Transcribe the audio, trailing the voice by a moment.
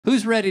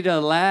Who's ready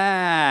to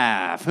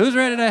laugh? Who's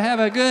ready to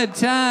have a good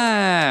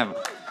time?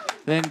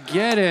 Then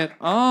get it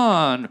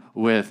on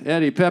with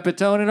Eddie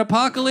Pepitone and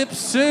Apocalypse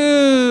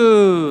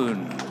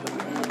Soon.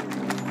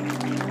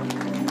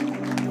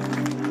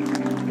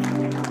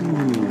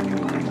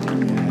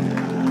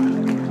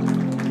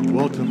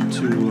 Welcome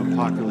to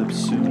Apocalypse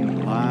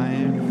Soon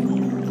Live.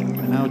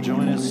 And now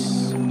join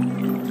us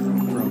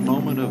for a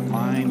moment of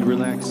mind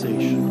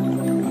relaxation.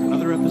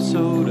 Another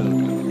episode of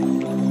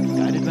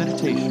Guided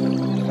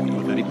Meditation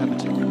with Eddie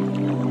Pepitone.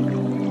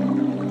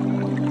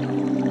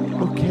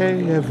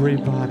 Okay,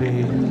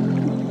 everybody.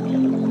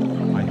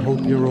 I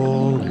hope you're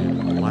all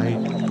in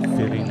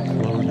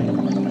light-fitting clothing.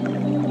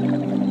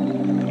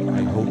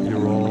 I hope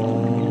you're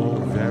all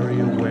very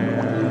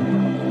aware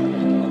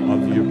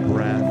of your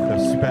breath,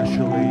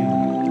 especially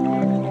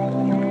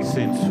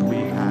since we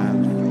have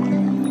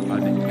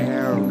an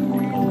air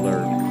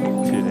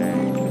alert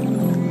today.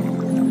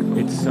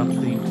 It's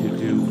something to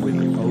do with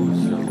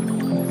ozone.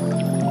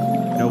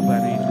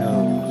 Nobody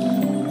knows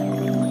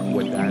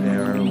what that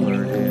air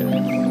alert is.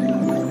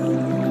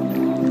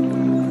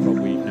 But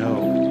we know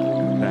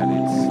that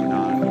it's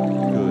not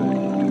good.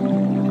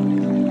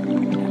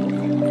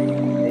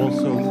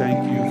 Also, thank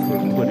you for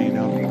putting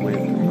up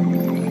with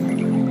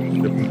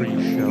the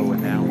pre-show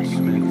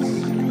announcements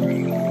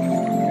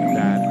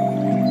that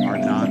are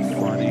not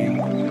funny.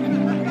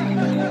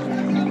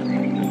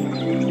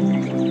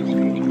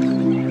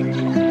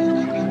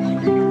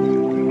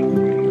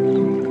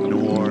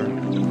 Nor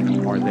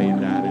are they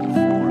that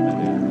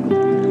informative.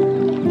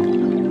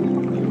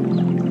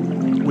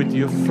 With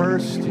your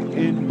first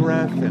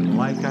in-breath, and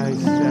like I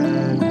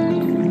said,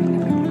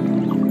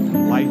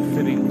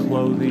 light-fitting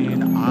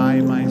clothing,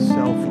 I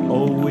myself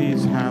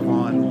always have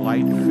on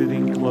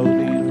light-fitting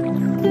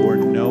clothing or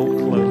no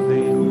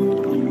clothing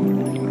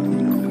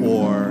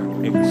or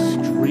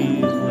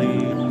extremely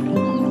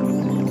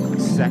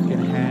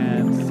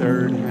second-hand,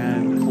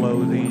 third-hand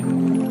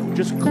clothing,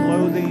 just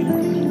clothing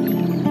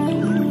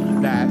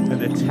that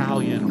an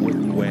Italian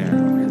would wear.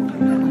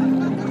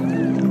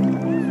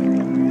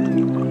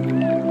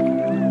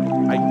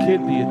 I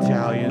kid the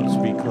Italians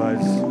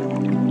because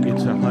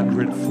it's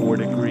 104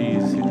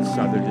 degrees in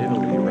southern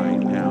Italy right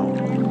now,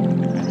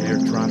 and they're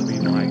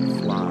dropping like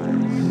flies.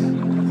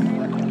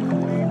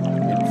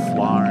 In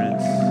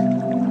Florence,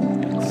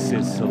 in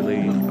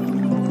Sicily,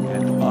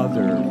 and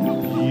other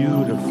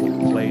beautiful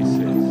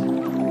places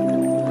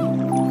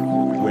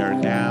where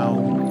now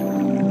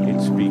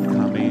it's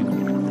becoming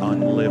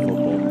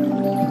unlivable.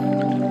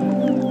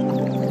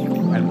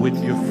 And with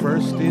your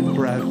first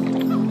in-breath,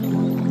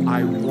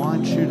 I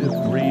want you to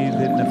breathe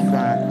in the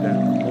fact that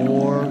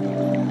more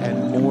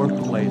and more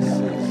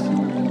places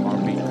are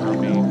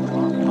becoming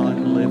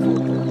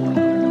unlivable.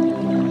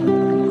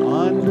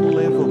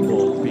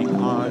 Unlivable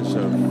because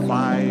of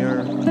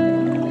fire,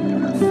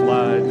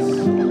 floods,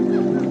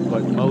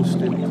 but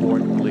most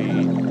importantly,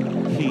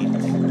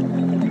 heat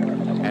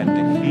and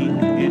the heat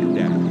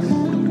index.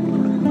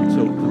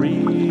 So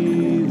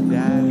breathe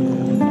that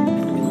in.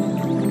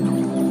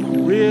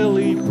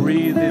 Really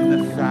breathe in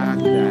the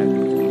fact that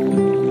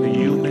the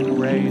human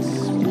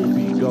race will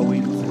be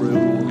going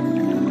through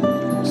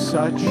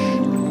such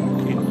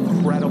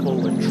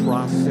incredible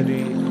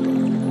atrocity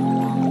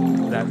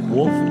that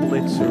Wolf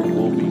Blitzer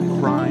will be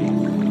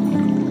crying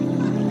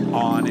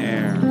on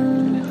air,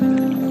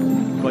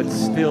 but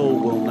still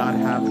will not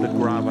have the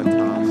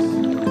gravitas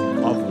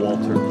of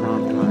Walter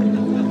Cronkite.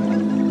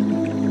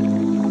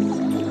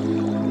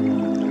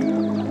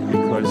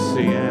 Because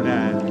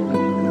CNN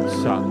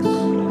sucks.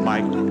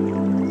 My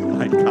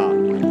cock.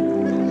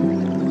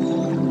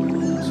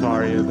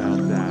 Sorry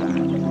about that.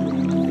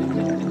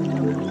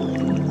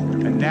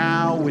 And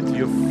now, with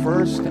your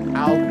first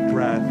out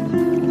breath,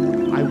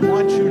 I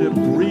want you to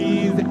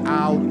breathe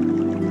out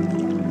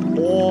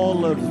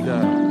all of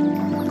the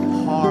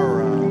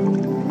horror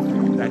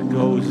that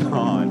goes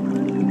on.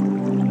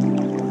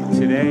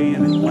 Today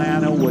in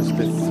Atlanta was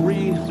the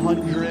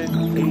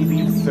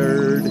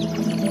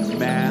 383rd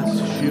mass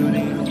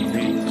shooting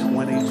in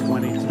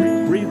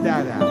 2023. Breathe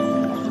that out.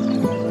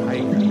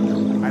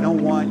 I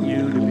don't want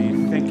you to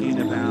be thinking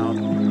about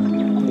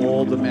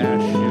all the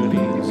mass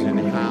shootings and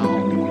how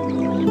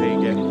they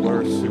get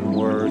worse and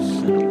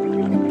worse,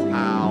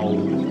 how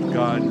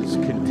guns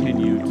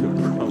continue to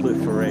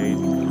proliferate,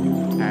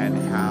 and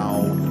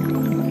how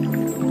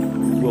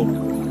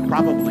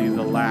probably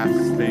the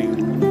last thing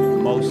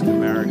most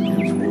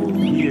Americans will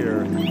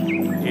hear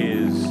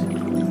is,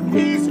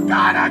 "He's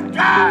got a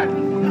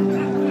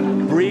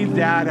gun!" Breathe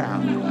that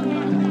out.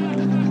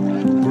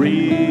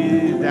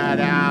 Breathe that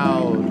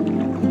out.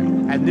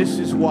 And this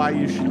is why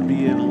you should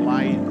be in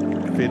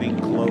light-fitting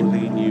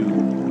clothing.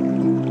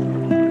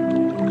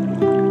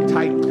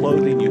 Tight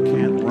clothing, you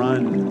can't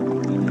run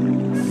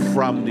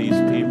from these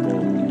people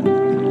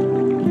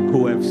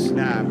who have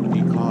snapped,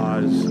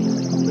 because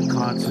the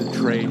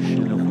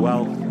concentration of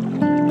wealth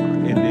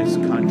in this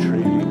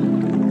country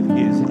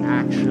is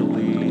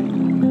actually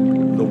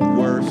the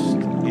worst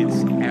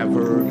it's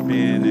ever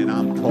been. And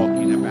I'm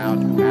talking about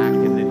back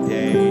in the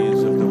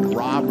days of the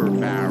robber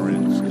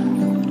barons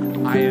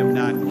I am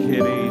not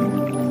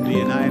kidding. The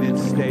United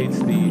States,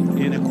 the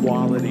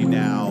inequality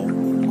now,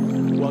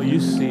 well,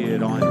 you see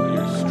it on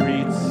your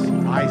streets.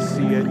 I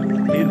see it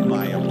in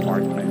my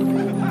apartment.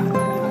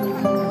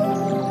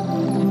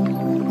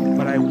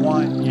 But I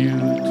want you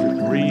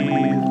to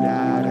breathe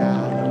that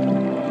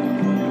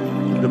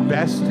out. The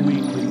best we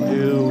can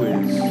do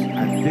is,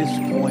 at this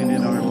point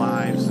in our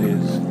lives,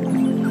 is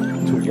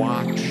to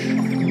watch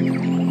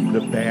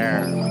the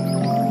bear.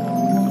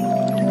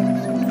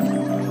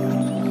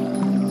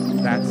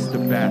 That's the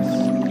best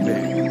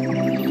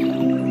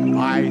thing.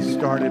 I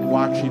started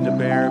watching the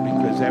bear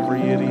because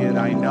every idiot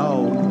I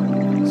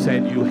know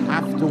said you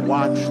have to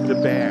watch the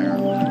bear.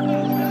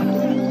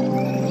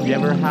 You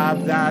ever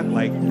have that?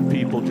 Like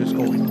people just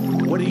go,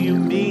 what do you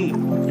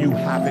mean you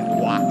haven't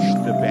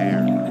watched the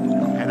bear?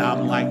 And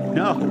I'm like,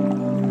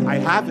 no, I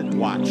haven't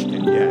watched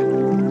it yet.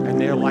 And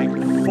they're like,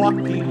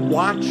 fucking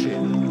watch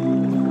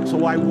it.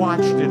 So I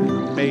watched it and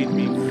it made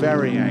me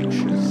very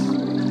anxious.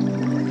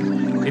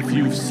 If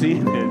you've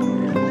seen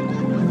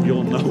it,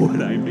 you'll know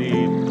what I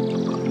mean.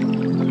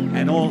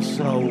 And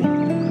also,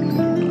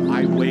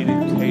 I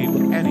waited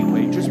table.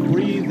 Anyway, just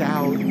breathe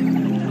out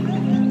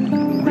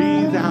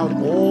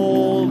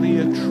all the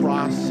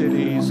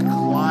atrocities,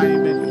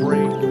 climate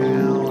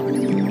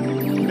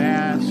breakdown,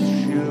 mass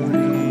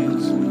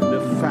shootings, the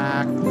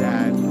fact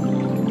that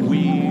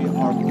we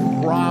are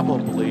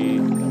probably,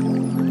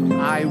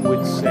 I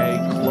would say,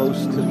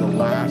 close to the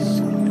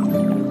last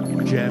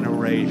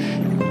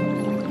generation.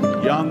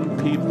 Young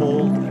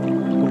people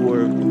who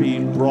are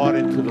being brought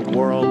into the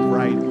world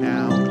right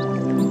now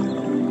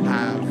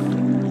have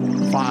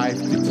 5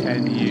 to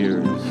 10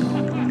 years.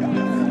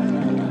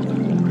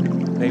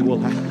 They will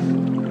have.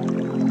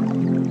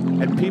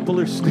 And people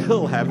are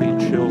still having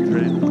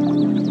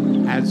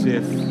children as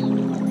if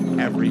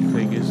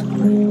everything is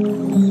great.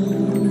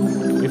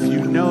 If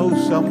you know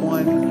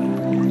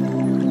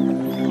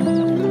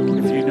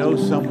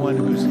someone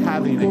who's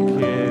having a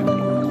kid,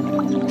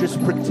 just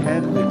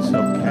pretend it's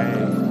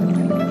okay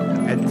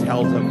and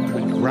tell them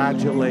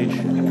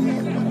congratulations.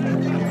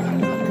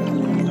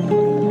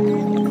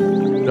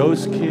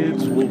 Those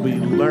kids will be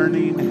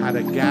learning how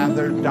to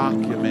gather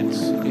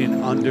documents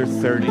in under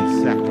 30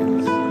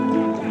 seconds.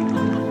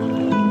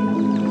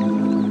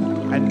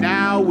 And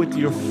now with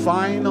your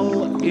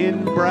final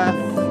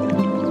in-breath,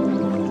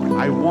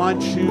 I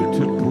want you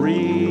to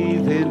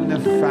breathe in the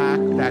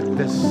fact that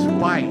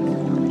despite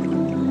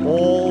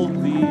all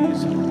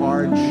these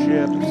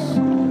hardships,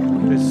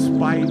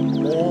 despite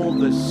all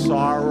the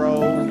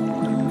sorrow,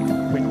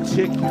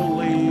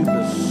 particularly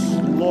the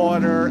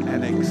slaughter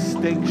and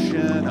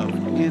extinction of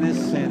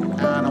innocent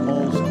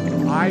animals,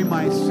 I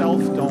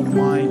myself don't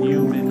mind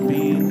human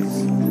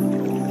beings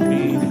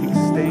being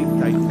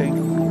extinct. I think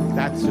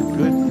that's a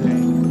good thing.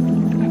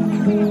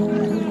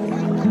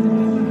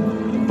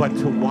 But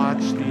to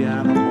watch the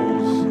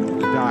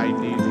animals die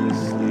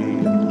needlessly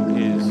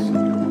is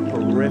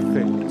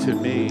horrific to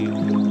me.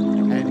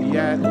 And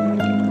yet,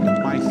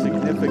 my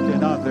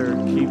significant other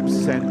keeps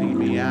sending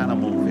me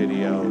animal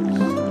videos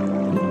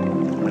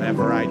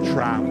whenever I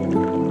travel.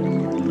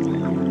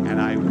 And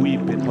I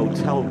weep in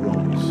hotel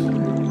rooms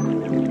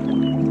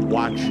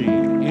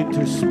watching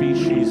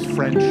interspecies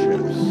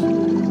friendships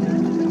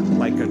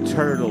like a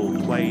turtle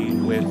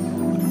playing with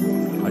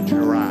a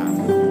giraffe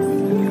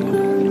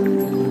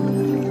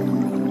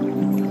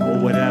or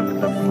whatever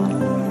the fuck.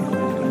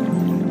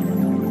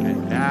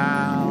 And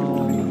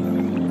now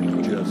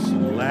just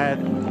let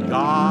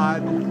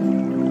God,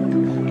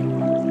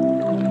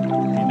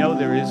 you know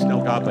there is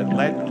no God, but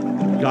let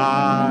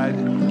God.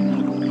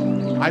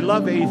 I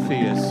love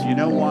atheists. You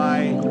know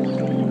why?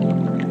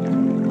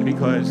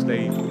 Because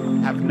they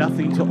have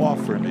nothing to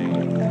offer me.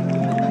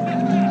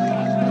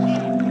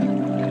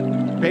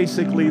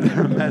 Basically,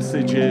 their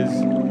message is,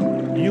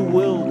 you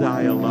will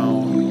die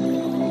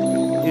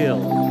alone,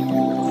 ill.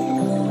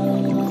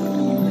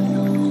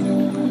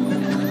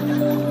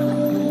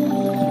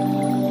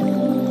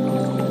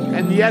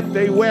 And yet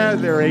they wear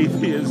their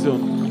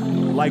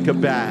atheism like a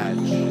badge.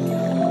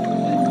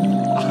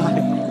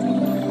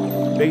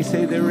 They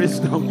say there is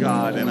no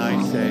God, and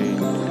I say,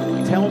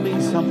 tell me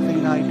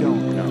something I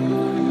don't know.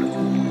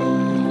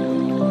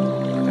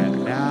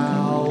 And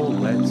now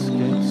let's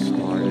get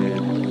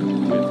started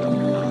with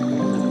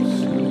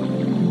Apocalypse.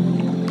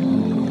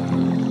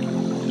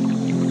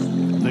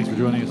 Thanks for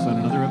joining us on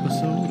another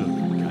episode of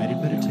Guided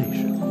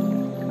Meditation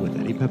with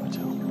Eddie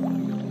Pepitone.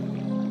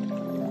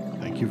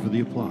 Thank you for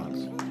the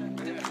applause.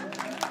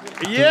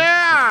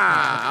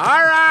 Yeah!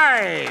 All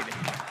right.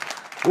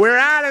 We're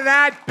out of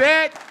that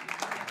bit.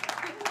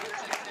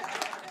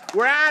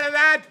 We're out of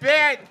that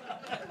bit.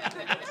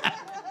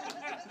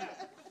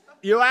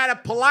 You had a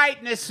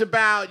politeness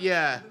about you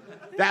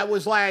that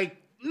was like,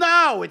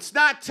 no, it's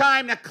not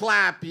time to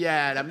clap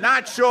yet. I'm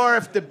not sure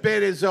if the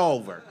bit is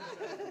over.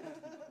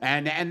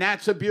 And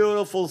that's a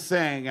beautiful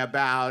thing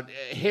about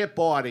hip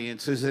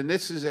audiences, and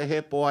this is a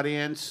hip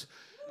audience.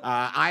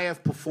 I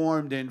have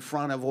performed in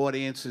front of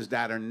audiences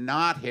that are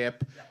not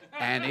hip,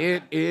 and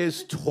it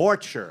is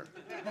torture.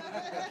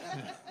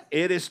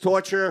 It is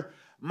torture.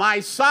 my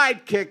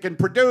sidekick and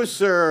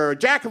producer,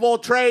 jack of all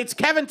trades,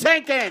 Kevin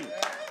Tinkin.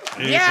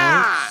 Hey,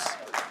 Yeah. folks.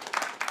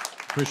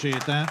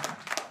 Appreciate that.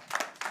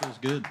 Feels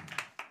good.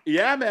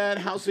 Yeah, man.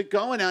 How's it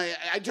going?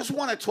 I just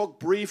want to talk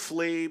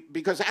briefly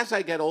because as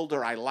I get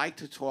older, I like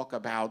to talk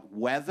about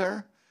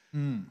weather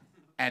and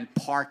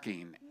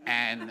parking.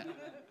 And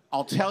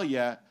I'll tell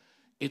you,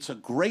 it's a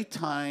great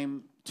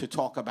time to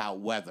talk about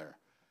weather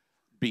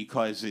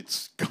because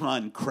it's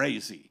gone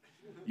crazy.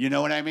 You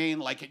know what I mean?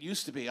 Like it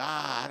used to be,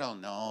 I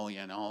don't know,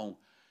 you know.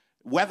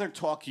 Weather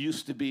talk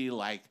used to be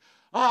like,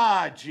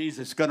 geez,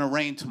 it's going to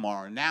rain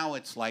tomorrow. Now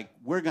it's like,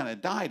 we're going to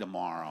die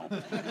tomorrow.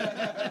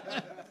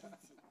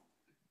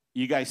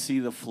 You guys see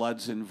the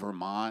floods in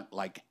Vermont,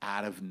 like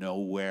out of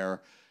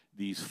nowhere?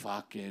 These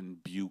fucking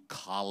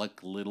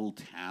bucolic little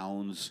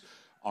towns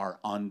are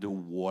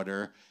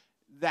underwater.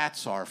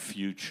 That's our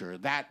future.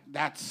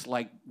 That's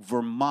like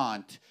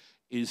Vermont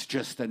is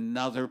just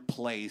another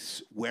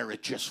place where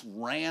it just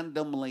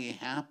randomly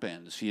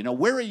happens. You know,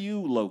 where are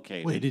you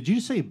located? Wait, did you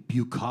say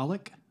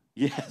bucolic?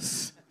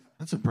 Yes.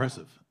 That's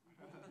impressive.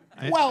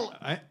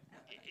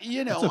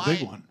 You know, that's a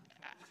big one.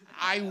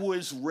 I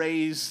was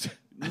raised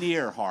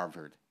near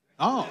Harvard.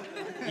 Oh.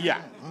 Yeah.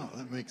 Oh,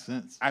 that makes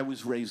sense. I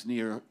was raised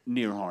near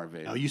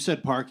Harvard. Now, you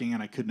said parking,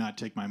 and I could not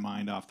take my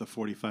mind off the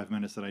 45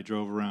 minutes that I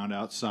drove around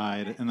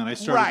outside, and then I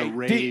started to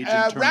rage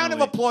internally. Round of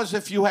applause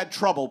if you had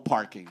trouble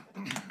parking.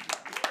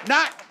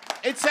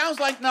 It sounds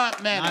like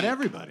not many. Not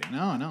everybody.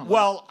 No.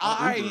 Well,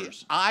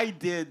 I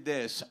did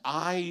this.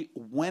 I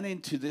went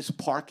into this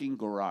parking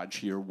garage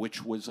here,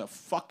 which was a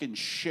fucking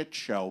shit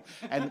show.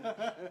 And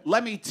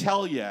let me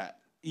tell you,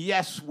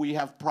 yes, we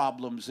have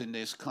problems in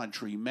this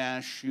country.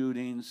 Mass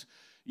shootings,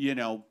 you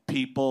know,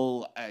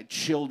 people,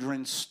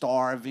 children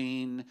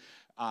starving,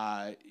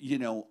 you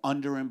know,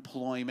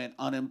 underemployment,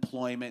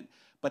 unemployment.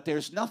 But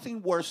there's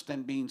nothing worse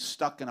than being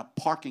stuck in a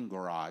parking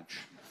garage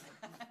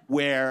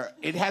where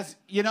it has,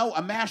 you know,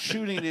 a mass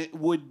shooting it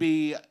would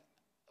be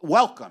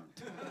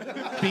welcomed.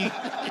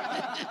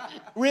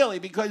 Really,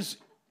 because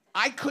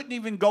I couldn't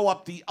even go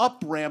up the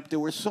up ramp. There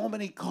were so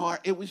many cars.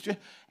 It was just,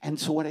 and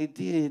so what I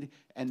did,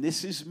 and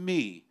this is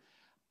me,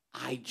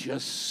 I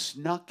just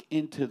snuck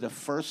into the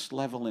first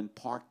level and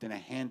parked in a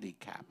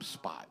handicap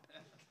spot.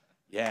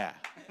 Yeah.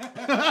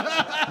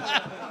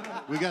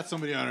 We got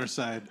somebody on our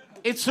side.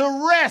 It's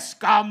a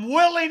risk I'm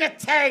willing to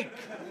take.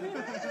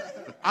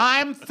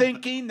 I'm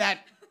thinking that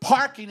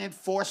parking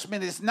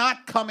enforcement is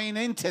not coming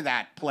into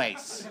that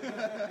place.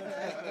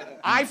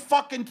 I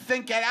fucking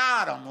think it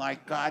out. I'm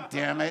like, God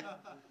damn it,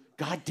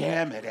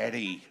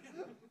 Eddie.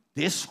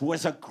 This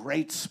was a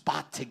great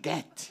spot to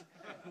get.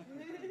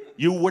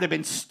 You would have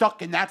been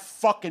stuck in that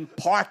fucking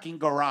parking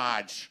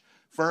garage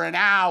for an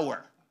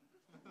hour.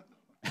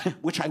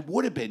 Which I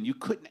would have been. You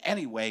couldn't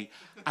anyway.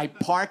 I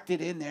parked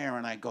it in there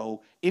and I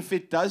go, if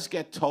it does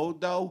get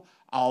towed though,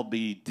 I'll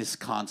be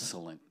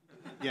disconsolate.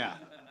 Yeah.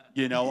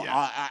 You know,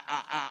 Yeah.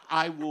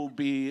 I will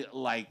be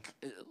like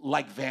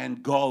Van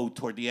Gogh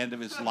toward the end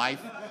of his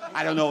life.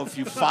 I don't know if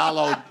you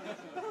followed.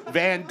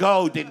 Van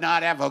Gogh did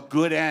not have a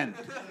good end.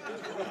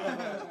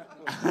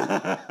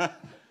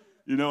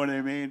 You know what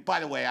I mean? By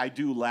the way, I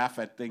do laugh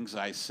at things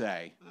I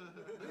say.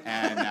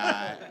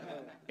 And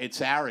it's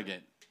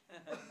arrogant.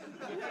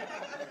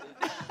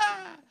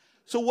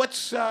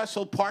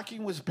 So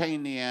parking was a pain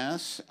in the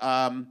ass.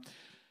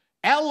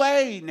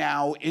 L.A.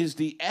 now is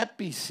the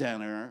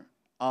epicenter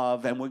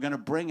of, and we're going to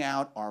bring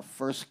out our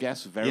first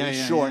guest very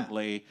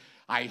shortly. Yeah.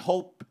 I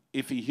hope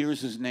if he hears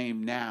his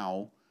name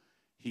now,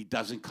 he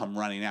doesn't come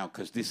running out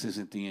because this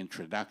isn't the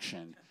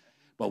introduction.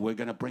 But we're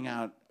going to bring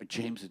out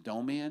James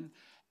Adomian,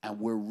 and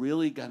we're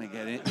really going to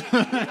get it.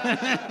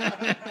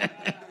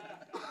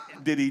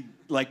 Did he,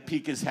 like,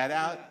 peek his head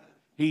out?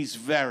 He's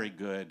very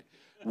good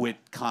with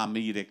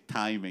comedic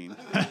timing.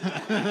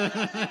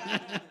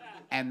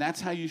 And that's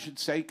how you should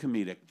say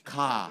comedic.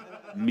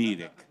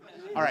 Comedic.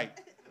 All right.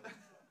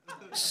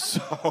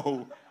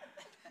 So,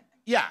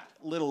 yeah,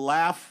 little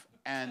laugh,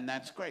 and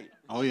that's great.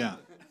 Oh, yeah.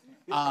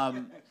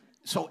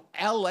 So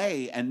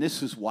L.A., and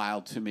this is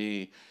wild to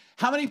me,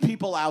 how many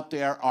people out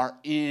there are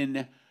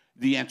in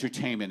the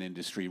entertainment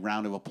industry?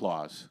 Round of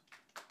applause.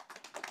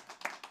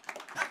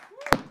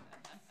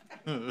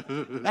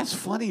 That's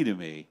funny to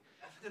me.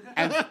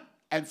 And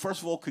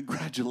first of all,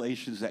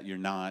 congratulations that you're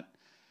not.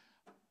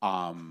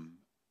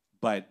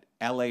 But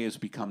L.A. has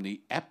become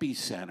the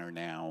epicenter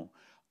now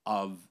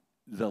of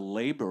the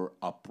labor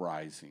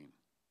uprising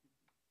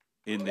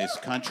in this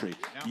country.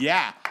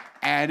 Yeah,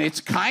 and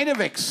it's kind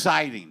of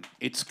exciting.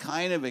 Did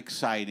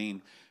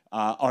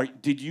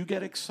you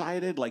get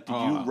excited? Like, did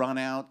you run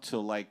out to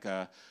like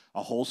a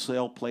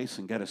wholesale place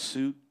and get a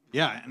suit?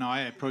 Yeah, no,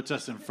 I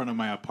protested in front of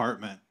my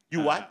apartment.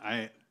 You what?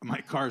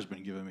 My car's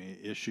been giving me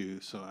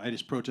issues, so I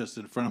just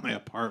protested in front of my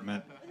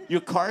apartment.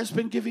 Your car's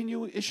been giving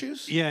you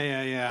issues?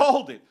 Yeah.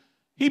 Hold it.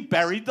 He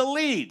buried the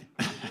lead.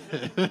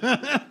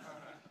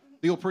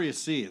 The old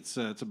Prius C, it's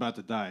about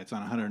to die. It's on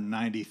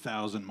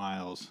 190,000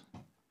 miles.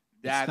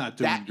 It's not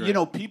doing great. You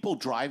know, people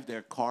drive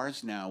their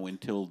cars now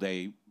until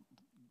they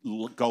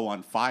go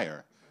on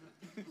fire.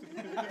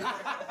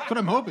 That's what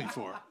I'm hoping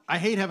for. I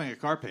hate having a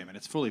car payment.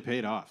 It's fully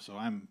paid off, so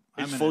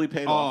It's fully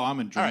paid off. Oh, I'm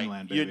in All right,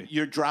 dreamland, baby.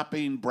 You're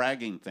dropping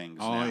bragging things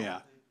now. Oh yeah,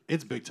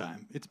 it's big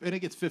time. And it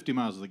gets 50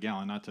 miles to the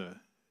gallon. Not to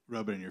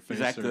rub it in your face. Is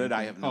that or good?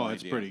 I anything. have no idea. Oh,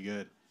 it's pretty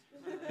good.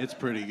 It's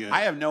pretty good.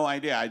 I have no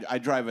idea. I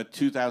drive a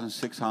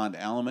 2006 Honda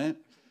Element,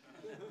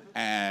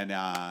 and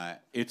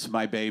it's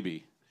my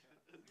baby.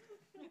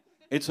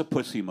 It's a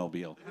pussy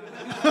mobile.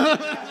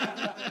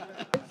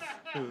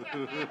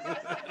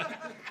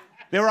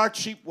 There are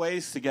cheap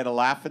ways to get a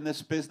laugh in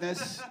this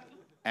business,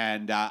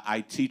 and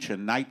I teach a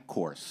night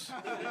course.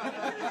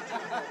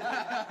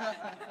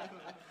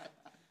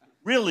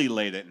 Really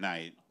late at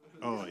night.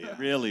 Oh yeah.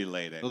 Really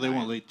late at Well, night. they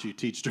won't let you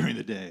teach during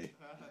the day.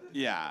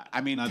 Yeah,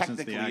 I mean, Not since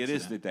the technically it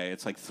is the accident. day.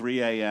 It's like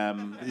 3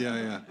 a.m.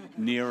 Yeah.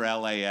 near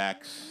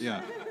LAX.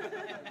 Yeah.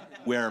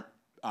 Where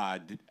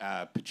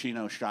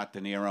Pacino shot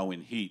De Niro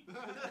in Heat.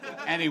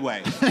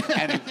 Anyway,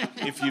 and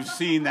if you've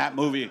seen that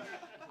movie,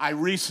 I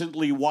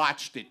recently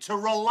watched it to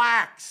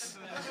relax.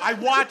 I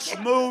watch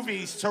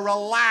movies to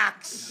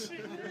relax.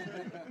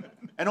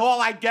 And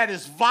all I get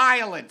is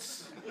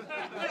violence.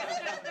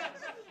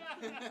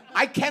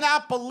 I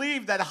cannot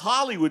believe that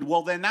Hollywood,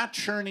 well, they're not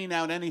churning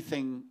out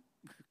anything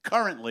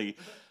currently,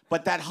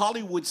 but that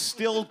Hollywood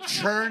still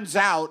churns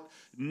out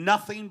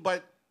nothing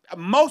but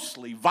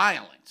mostly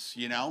violence,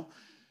 you know?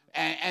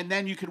 And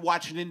then you could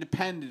watch an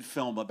independent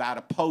film about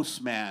a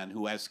postman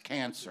who has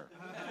cancer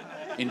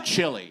in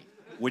Chile,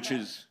 which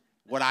is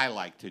what I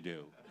like to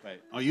do. Right.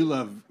 Oh, you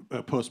love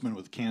Postman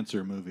with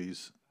Cancer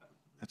movies.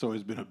 That's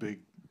always been a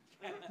big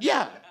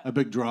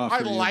draw for I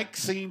you. like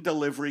seeing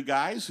delivery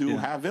guys who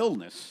have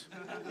illness.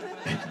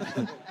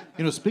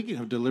 You know, speaking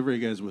of delivery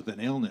guys with an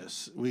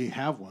illness, we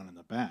have one in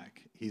the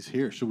back. He's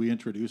here. Should we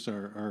introduce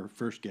our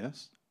first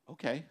guest?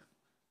 Okay.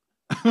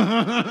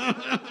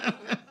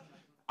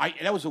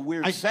 That was a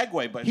weird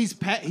segue, but he's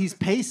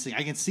pacing.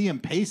 I can see him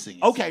pacing.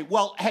 Okay,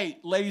 well, hey,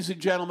 ladies and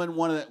gentlemen,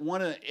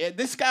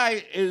 this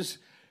guy is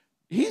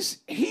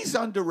he's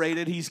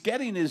underrated. He's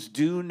getting his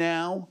due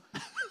now.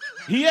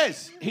 He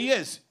is.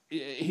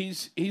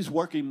 He's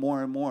working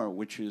more and more,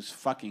 which is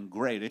fucking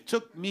great. It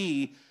took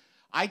me.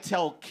 I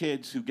tell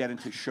kids who get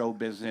into show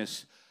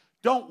business,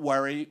 don't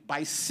worry.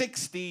 By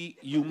 60,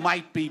 you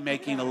might be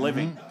making a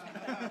living.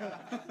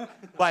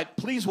 But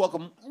please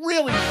welcome,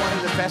 really one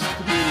of the best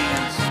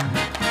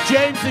comedians,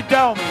 James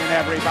Adomian,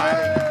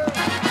 everybody.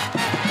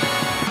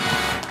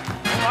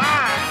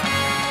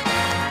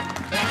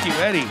 Thank you,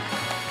 Eddie.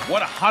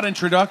 What a hot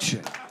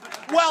introduction.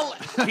 Well,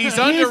 He's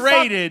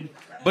underrated,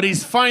 but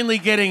he's finally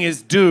getting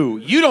his due.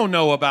 You don't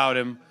know about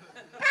him,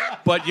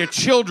 but your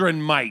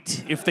children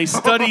might if they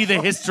study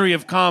the history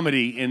of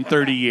comedy in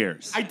 30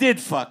 years. I did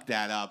fuck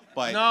that up,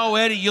 but No,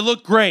 Eddie, you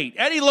look great.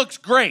 Eddie looks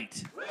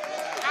great.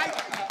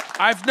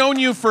 I've known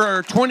you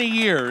for 20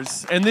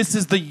 years, and this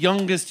is the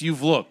youngest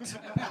you've looked.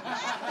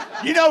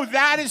 you know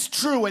that is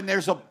true. And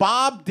there's a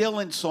Bob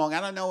Dylan song.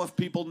 I don't know if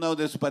people know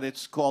this, but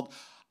it's called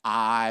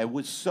 "I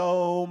Was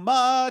So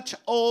Much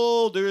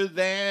Older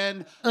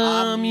Then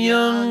I'm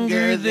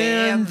Younger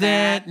Than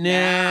That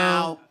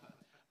Now."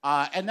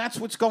 And that's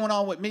what's going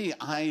on with me.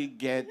 I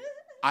get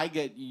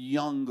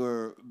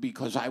younger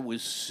because I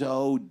was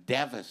so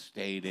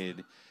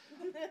devastated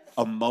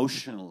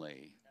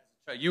emotionally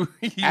You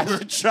as were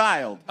a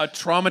child. a Why am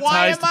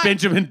traumatized I-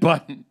 Benjamin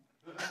Button.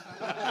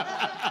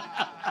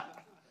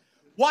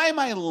 Why am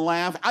I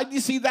laughing? You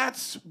see,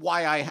 that's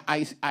why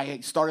I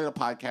started a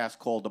podcast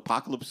called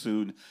Apocalypse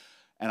Soon,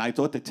 and I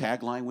thought the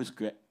tagline was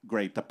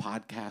great, the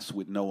podcast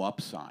with no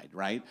upside,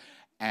 right?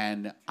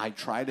 And I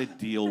try to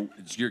deal...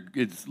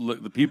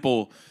 The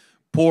people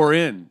pour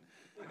in.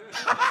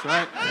 That's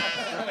right.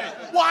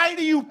 Why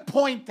do you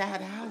point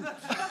that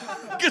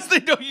out? Because they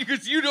know you.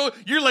 Because you know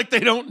you're like they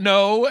don't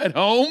know at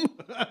home.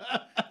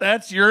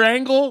 That's your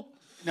angle.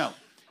 No.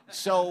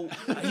 So...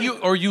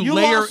 You You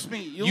layer lost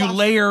me. You you lost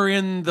layer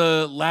in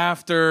the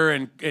laughter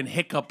and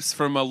hiccups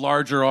from a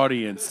larger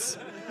audience.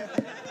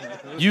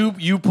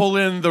 You pull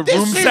in the This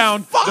room is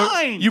sound.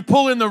 fine. You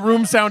pull in the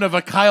room sound of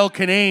a Kyle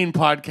Kinane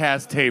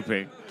podcast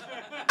taping.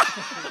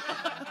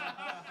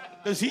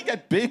 Does he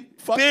get big?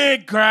 Fucking...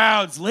 Big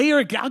crowds.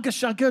 Layer.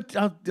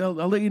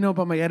 I'll let you know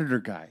about my editor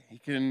guy. He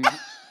can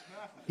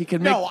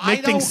No, I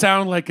make things don't-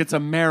 sound like it's a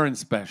Marin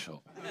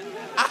special.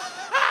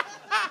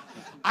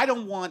 I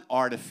don't want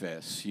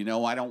artifice, you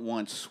know. I don't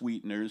want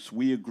sweeteners.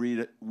 We'd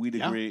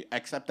agree,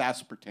 except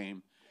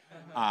aspartame.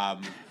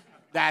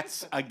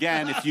 That's,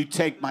 again, if you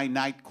take my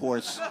night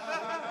course,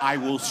 I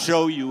will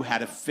show you how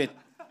to fit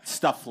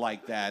stuff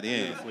like that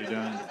in.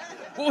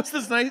 What was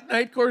this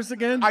night course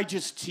again? I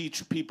just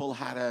teach people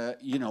how to,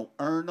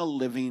 earn a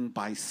living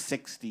by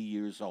 60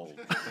 years old.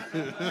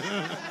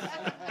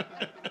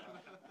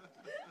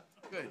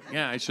 Good.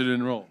 Yeah, I should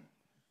enroll.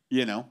 2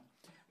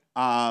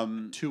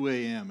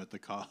 a.m. at the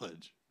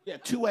college. Yeah,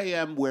 2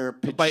 a.m. where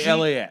By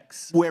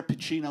LAX. Where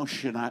Pacino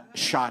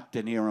shot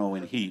De Niro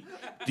in Heat.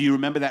 Do you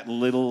remember that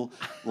little,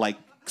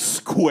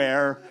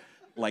 square,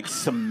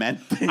 cement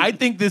thing? I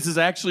think this is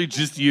actually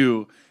just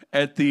you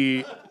at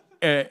the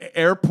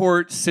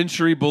Airport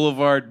Century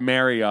Boulevard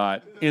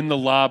Marriott in the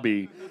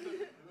lobby.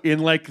 In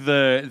like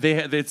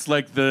it's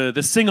like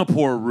the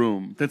Singapore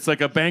room. That's like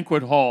a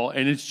banquet hall,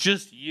 and it's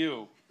just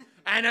you.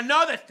 And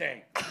another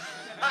thing,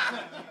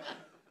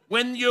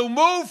 when you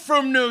move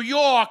from New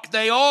York,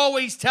 they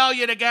always tell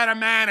you to get a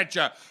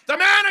manager. The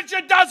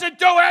manager doesn't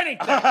do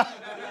anything.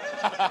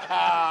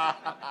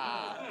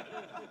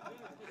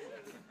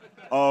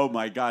 Oh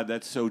my God,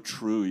 that's so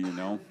true. You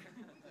know.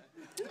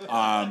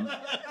 And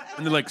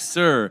they're like,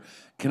 "Sir,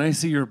 can I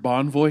see your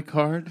Bonvoy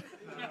card?"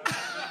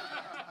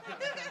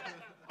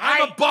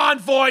 I'm a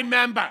Bonvoy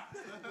member.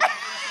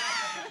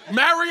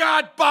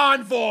 Marriott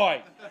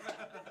Bonvoy.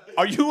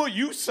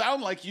 You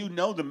sound like you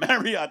know the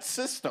Marriott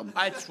system.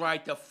 That's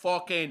right,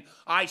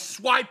 I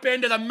swipe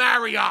into the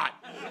Marriott.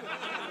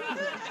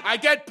 I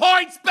get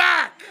points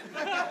back.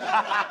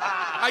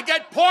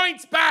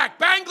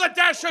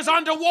 Bangladesh is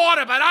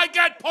underwater, but I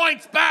get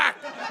points back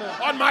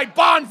on my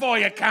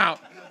Bonvoy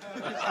account.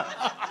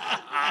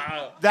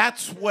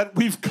 That's what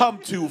we've come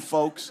to,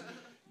 folks.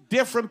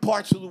 Different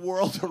parts of the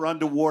world are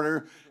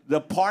underwater. The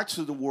parts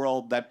of the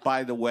world that,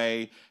 by the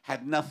way,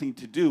 had nothing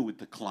to do with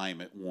the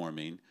climate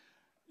warming,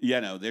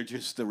 they're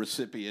just the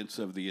recipients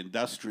of the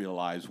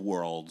industrialized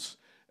world's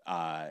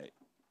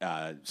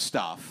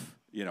stuff.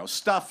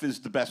 Stuff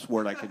is the best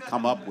word I could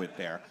come up with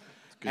there.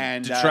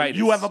 And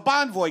you have a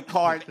Bonvoy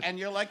card, and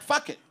you're like,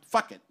 fuck it.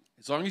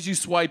 As long as you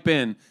swipe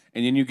in,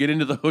 and then you get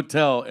into the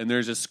hotel, and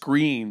there's a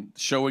screen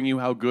showing you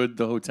how good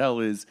the hotel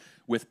is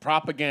with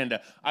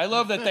propaganda. I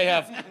love that they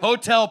have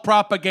hotel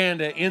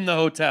propaganda in the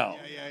hotel.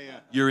 Yeah.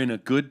 You're in a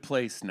good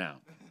place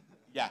now.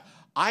 Yeah.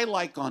 I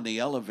like on the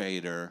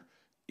elevator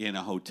in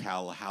a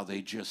hotel how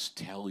they just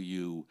tell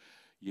you,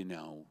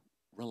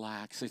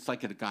 relax. It's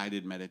like a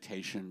guided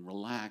meditation.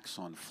 Relax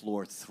on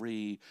floor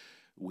 3.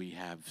 We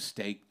have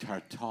steak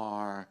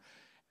tartare,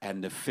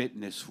 and the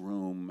fitness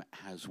room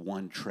has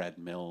 1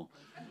 treadmill.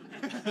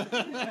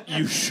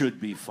 You should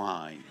be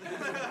fine.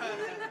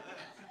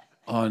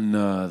 On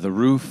the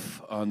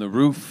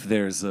roof,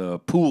 there's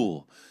a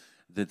pool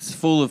that's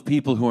full of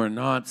people who are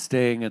not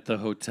staying at the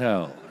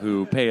hotel,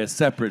 who pay a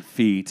separate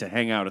fee to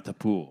hang out at the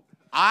pool.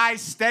 I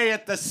stay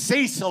at the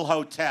Cecil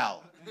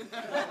Hotel.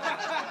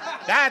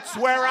 That's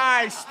where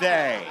I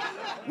stay.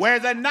 Where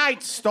the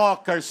Night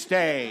Stalker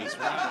stays.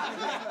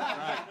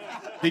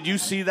 Did you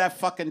see that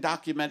fucking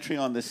documentary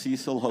on the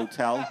Cecil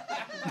Hotel?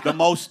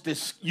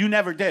 You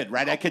never did,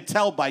 right? I could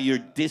tell by your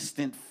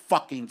distant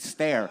fucking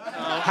stare.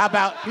 How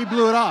about... He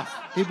blew it off.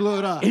 He blew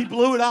it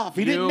off.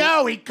 He didn't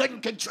know he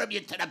couldn't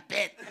contribute to the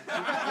bit.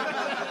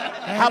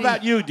 How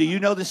about you? Do you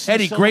know the Cecil?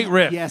 Eddie, great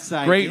riff. Yes,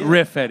 I Great did.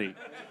 riff, Eddie.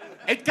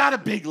 It got a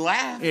big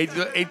laugh.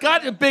 It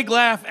got a big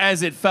laugh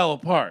as it fell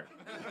apart.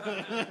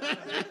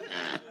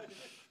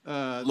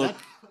 Look,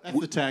 that's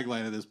the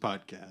tagline of this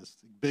podcast.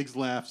 Biggs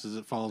laughs as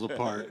it falls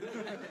apart.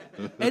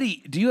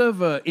 Eddie, do you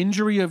have an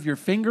injury of your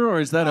finger, or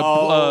is that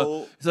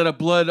a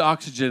blood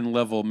oxygen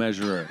level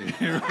measurer?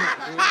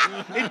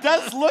 It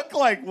does look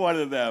like one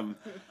of them.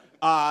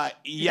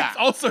 Yeah.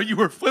 Also, you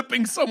were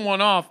flipping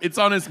someone off. It's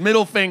on his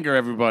middle finger,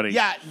 everybody.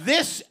 Yeah,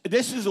 this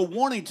is a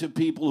warning to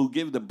people who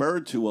give the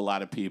bird to a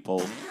lot of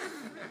people.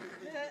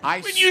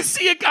 When you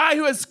see a guy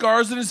who has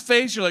scars on his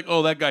face, you're like,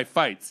 oh, that guy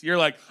fights. You're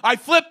like, I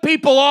flip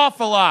people off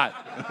a lot.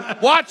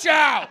 Watch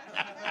out.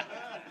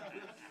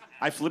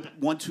 I flipped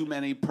one too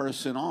many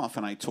person off,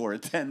 and I tore a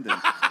tendon.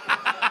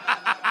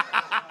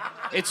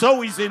 It's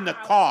always in the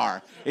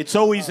car.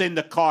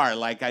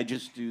 Like I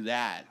just do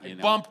that.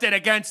 Bumped it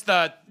against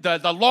the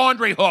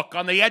laundry hook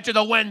on the edge of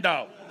the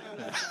window.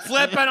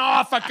 Flipping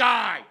off a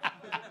guy.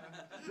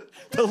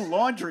 The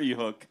laundry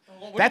hook.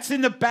 That's in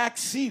the back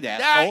seat,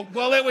 asshole.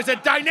 Well, it was a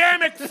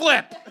dynamic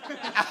flip.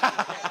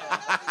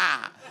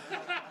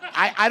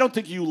 I don't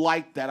think you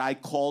like that I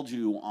called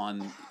you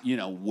on,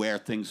 where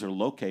things are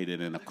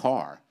located in a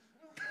car.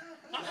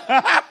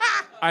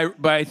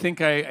 But I think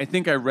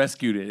I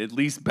rescued it, at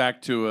least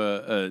back to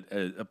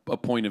a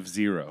point of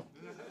 0.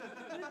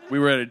 We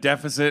were at a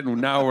deficit, and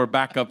now we're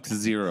back up to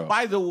 0.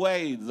 By the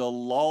way, the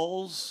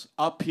lulls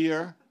up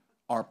here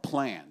are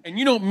planned. And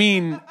you don't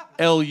mean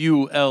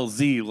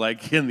LULZ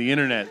like in the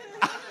internet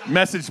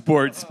message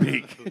board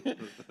speak.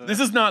 This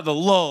is not the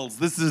lulls.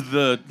 This is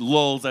the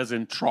lulls as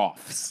in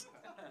troughs.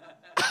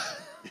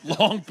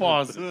 Long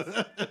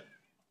pauses.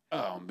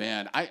 Oh,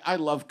 man. I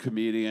love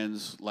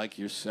comedians like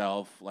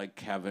yourself, like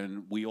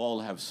Kevin. We all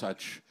have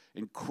such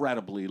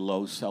incredibly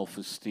low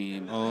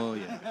self-esteem. Oh,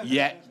 yeah.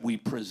 Yet we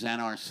present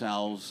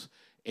ourselves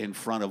in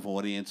front of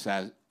audience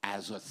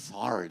as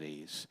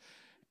authorities.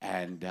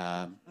 And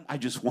I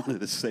just wanted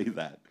to say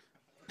that.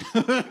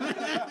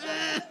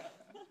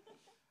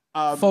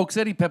 Folks,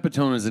 Eddie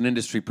Pepitone is an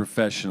industry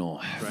professional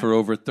for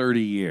over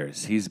 30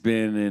 years. He's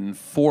been in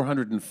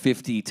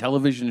 450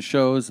 television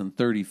shows and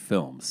 30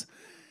 films.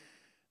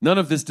 None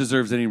of this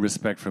deserves any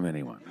respect from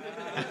anyone.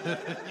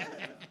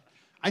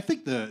 I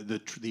think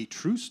the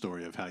true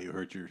story of how you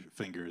hurt your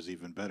finger is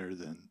even better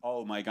than...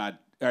 Oh, my God.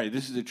 All right,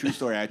 this is a true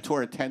story. I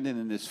tore a tendon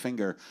in this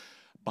finger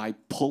by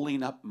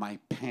pulling up my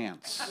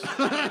pants.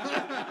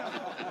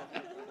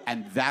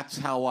 And that's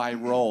how I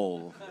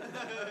roll.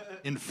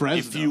 In Fresno.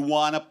 If you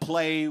want to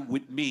play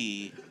with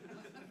me,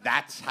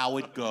 that's how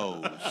it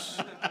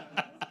goes.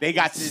 They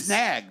got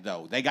snagged,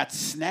 though. They got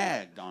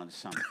snagged on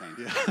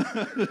something.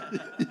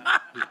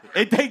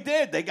 They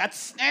did. They got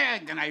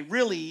snagged, and I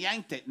really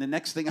yanked it. And the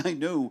next thing I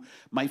knew,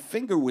 my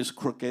finger was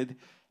crooked,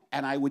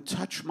 and I would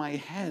touch my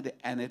head,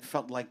 and it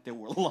felt like there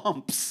were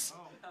lumps.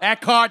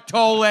 Eckhart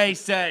Tolle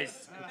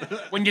says,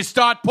 when you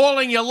start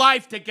pulling your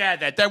life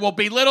together, there will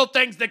be little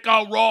things that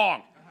go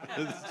wrong.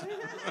 Where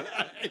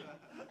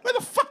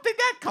the fuck did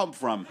that come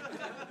from?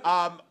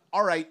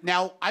 All right,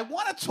 now I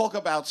want to talk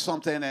about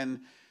something,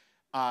 and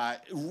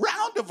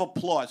round of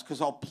applause,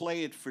 because I'll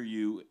play it for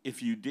you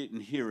if you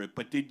didn't hear it.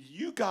 But did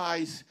you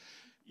guys,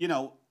 you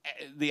know,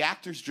 the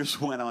actors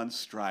just went on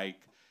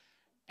strike,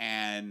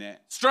 and...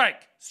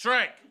 Strike.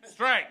 Great.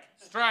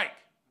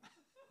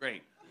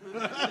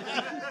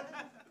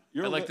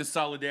 I like the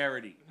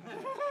solidarity.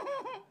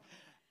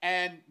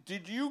 And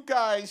did you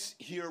guys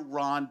hear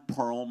Ron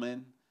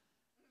Perlman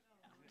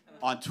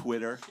on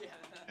Twitter?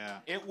 Yeah.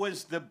 It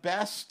was the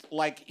best.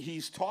 Like,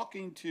 he's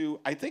talking to,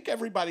 I think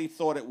everybody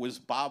thought it was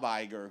Bob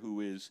Iger, who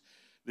is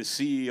the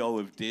CEO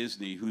of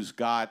Disney, who's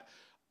got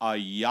a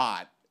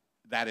yacht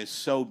that is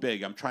so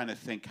big. I'm trying to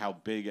think how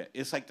big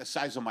it's like the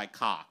size of my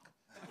cock.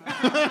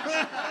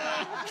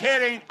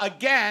 Kidding.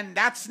 Again,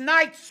 that's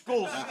night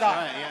school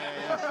stuff.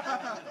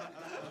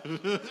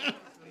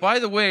 By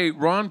the way,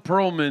 Ron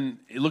Perlman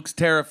looks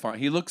terrifying.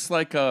 He looks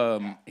like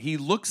a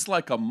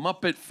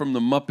Muppet from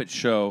the Muppet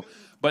Show,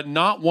 but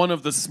not one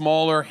of the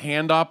smaller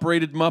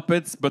hand-operated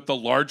Muppets, but the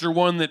larger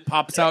one that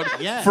pops out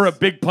for a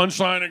big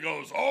punchline and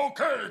goes,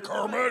 "Okay,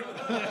 Kermit."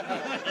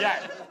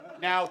 Yeah.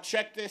 Now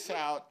check this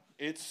out.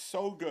 It's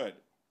so good.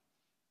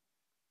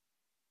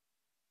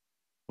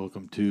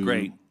 Welcome to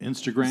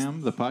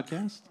Instagram, the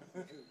podcast.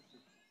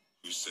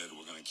 We said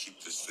we're going to keep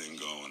this thing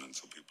going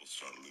until people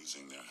start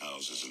losing their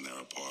houses and their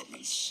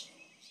apartments.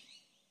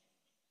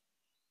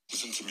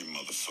 Listen to me,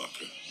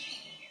 motherfucker.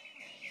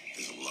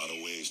 There's a lot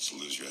of ways to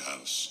lose your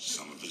house.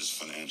 Some of it is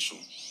financial.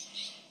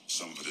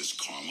 Some of it is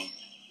karma.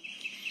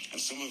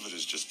 And some of it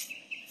is just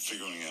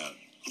figuring out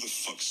who the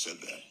fuck said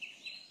that.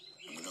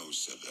 And we know who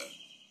said that.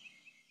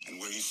 And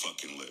where he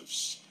fucking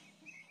lives.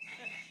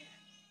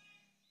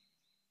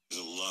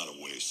 There's a lot of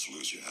ways to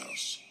lose your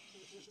house.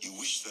 You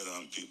wish that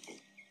on people.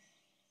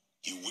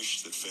 You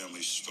wish that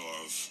families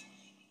starve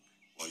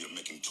while you're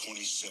making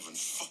 $27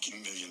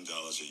 fucking million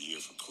a year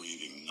for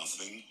creating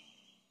nothing.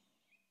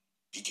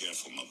 Be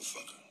careful,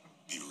 motherfucker.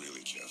 Be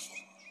really careful.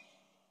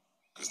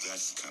 Because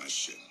that's the kind of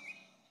shit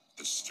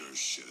that stirs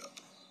shit up.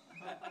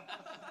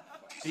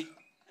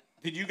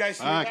 Did you guys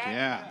hear Fuck that?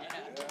 yeah.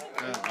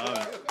 I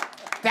love it.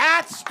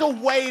 That's the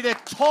way to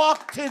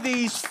talk to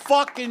these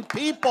fucking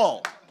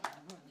people.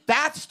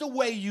 That's the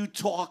way you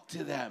talk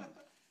to them,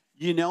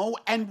 you know?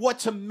 And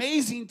what's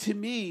amazing to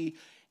me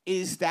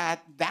is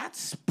that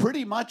that's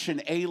pretty much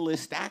an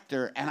A-list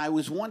actor. And I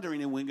was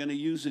wondering, and we're going to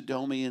use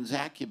Adomian's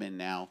acumen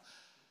now,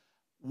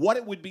 what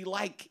it would be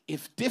like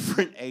if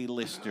different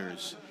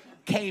A-listers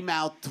came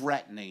out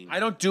threatening. I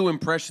don't do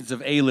impressions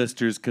of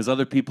A-listers because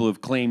other people have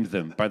claimed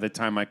them by the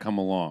time I come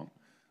along.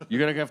 You're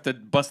going to have to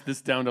bust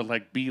this down to,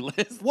 like,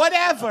 B-list.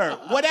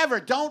 Whatever.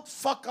 Don't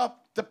fuck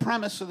up the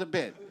premise of the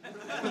bit.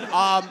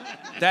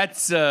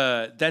 That's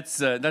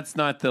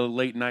not the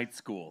late night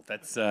school.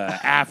 That's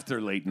after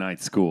late night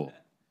school.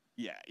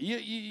 Yeah,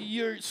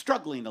 you're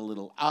struggling a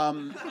little.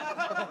 I'm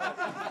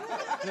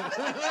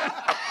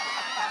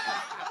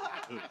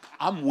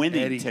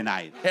winning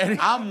tonight.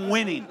 I'm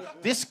winning.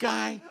 This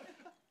guy,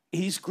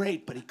 he's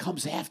great, but he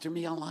comes after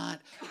me a lot.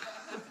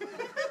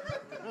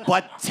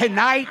 But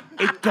tonight,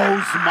 it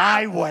goes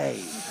my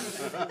way.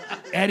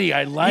 Eddie,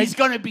 I like... He's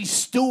going to be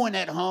stewing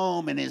at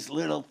home in his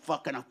little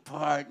fucking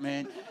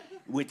apartment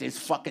with his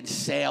fucking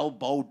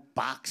sailboat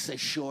boxer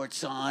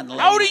shorts on.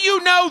 How do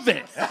you know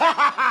this?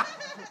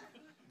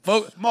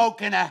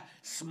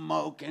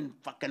 Smoking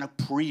fucking a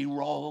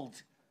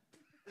pre-rolled.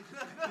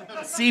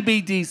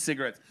 CBD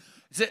cigarettes.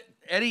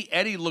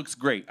 Eddie looks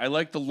great. I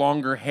like the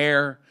longer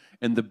hair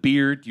and the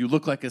beard. You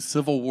look like a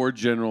Civil War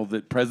general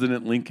that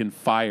President Lincoln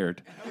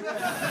fired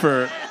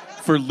for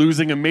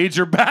losing a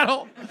major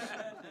battle.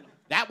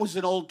 That was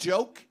an old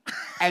joke,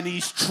 and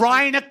he's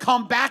trying to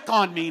come back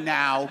on me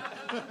now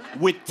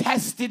with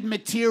tested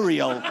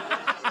material.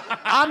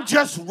 I'm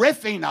just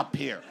riffing up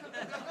here.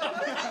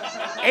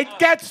 It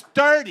gets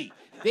dirty.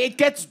 It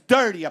gets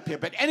dirty up here.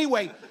 But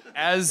anyway.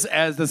 As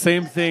the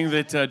same thing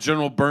that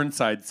General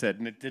Burnside said,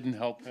 and it didn't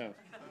help him.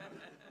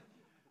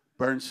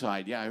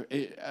 Burnside, yeah.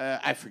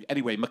 I forget.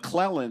 Anyway,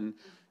 McClellan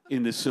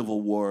in the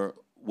Civil War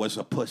was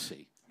a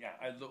pussy. Yeah,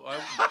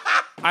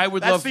 I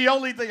would That's love... the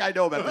only thing I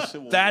know about the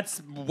Civil War. That's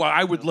why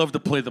I would love to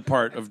play the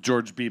part of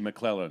George B.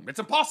 McClellan. It's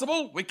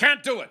impossible. We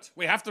can't do it.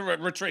 We have to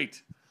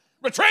retreat.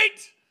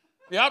 Retreat!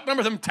 We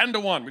outnumber them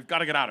 10-1. We've got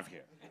to get out of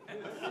here.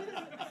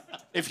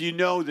 If you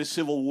know the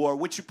Civil War,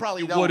 which you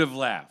probably don't. Would have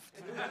laughed.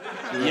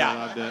 Yeah.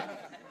 Loved it.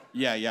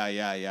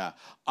 Yeah.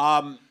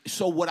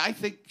 So what I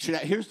think,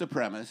 here's the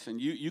premise,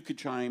 and you could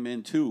chime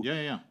in too.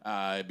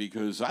 Yeah.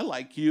 Because I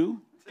like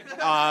you.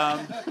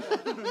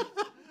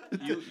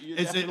 You're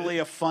definitely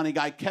a funny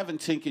guy. Kevin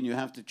Tinkin, you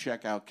have to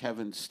check out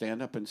Kevin's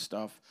stand-up and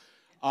stuff.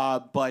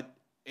 But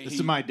This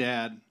is my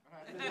dad.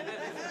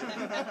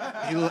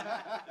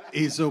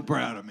 He's so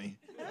proud of me.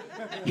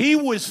 He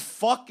was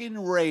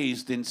fucking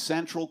raised in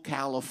Central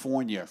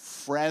California,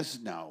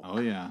 Fresno. Oh,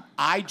 yeah.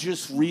 I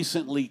just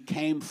recently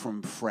came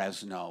from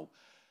Fresno.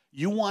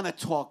 You want to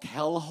talk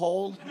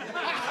hellhole?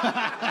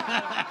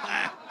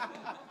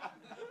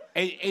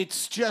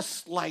 It's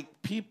just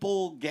like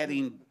people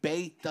getting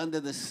baked under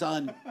the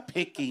sun,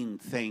 picking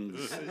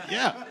things.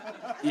 Yeah.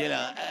 You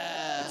know.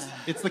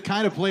 It's the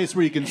kind of place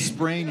where you can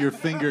sprain your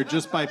finger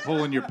just by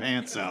pulling your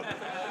pants up.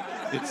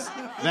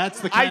 That's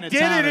the kind I of did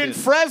town it in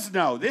is.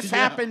 Fresno. This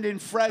happened in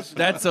Fresno.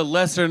 That's a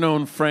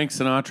lesser-known Frank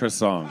Sinatra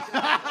song.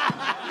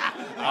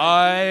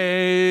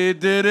 I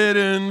did it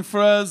in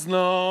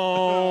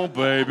Fresno,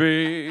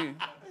 baby.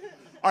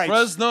 All right.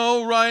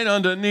 Fresno right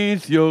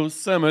underneath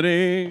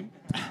Yosemite.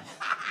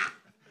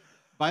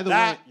 By the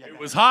way, It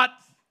was hot.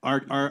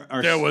 our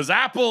There was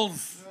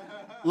apples.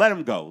 Let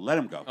him go.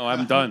 Oh,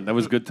 I'm done. That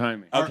was good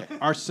timing. Okay.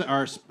 our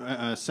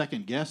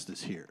second guest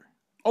is here.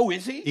 Oh,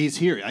 is he? He's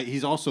here.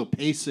 He's also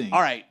pacing.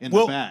 All right. In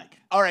the back.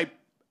 All right.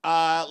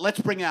 Let's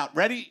bring out.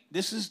 Ready?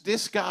 This is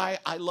this guy.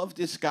 I love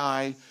this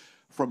guy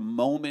from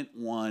moment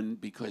one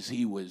because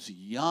he was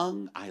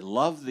young. I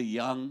love the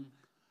young.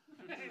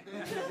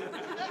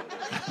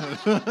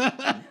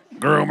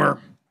 Groomer.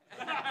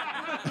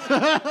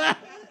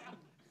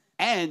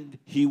 And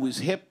he was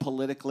hip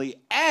politically,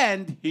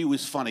 and he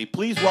was funny.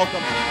 Please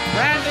welcome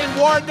Brandon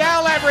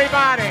Wardell,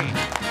 everybody.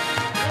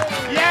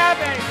 Yeah,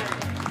 baby.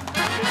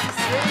 Good to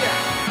see you.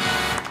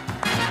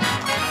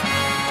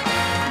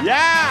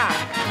 Yeah.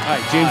 Hi,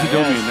 James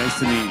Adomian. Nice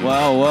to meet you.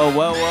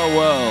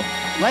 Whoa.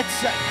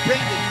 Let's,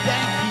 Brandon,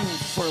 thank you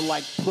for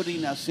like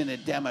putting us in a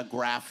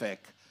demographic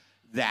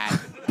that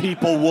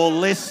people will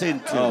listen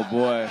to. Oh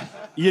boy.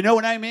 You know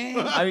what I mean?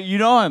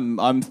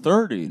 I'm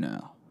 30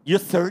 now. You're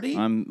 30?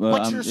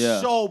 But you're yeah.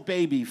 so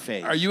baby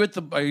faced. Are you at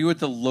the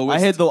lowest?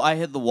 I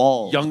hit the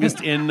wall.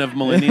 youngest end of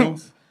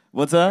millennials.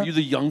 What's that? Are you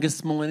the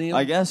youngest millennial?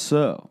 I guess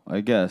so. I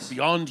guess.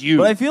 Beyond you.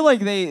 But I feel like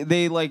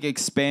they like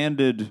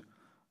expanded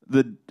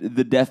the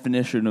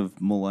definition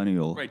of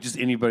millennial. Right, just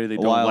anybody they a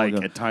don't while like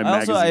ago. at Time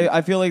Also, Magazine.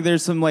 I feel like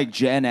there's some like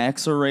Gen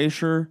X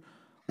erasure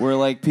where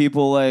like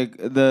people like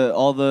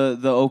all the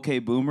OK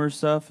Boomer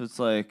stuff. It's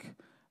like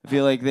I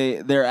feel like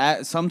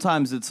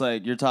sometimes it's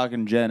like you're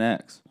talking Gen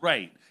X.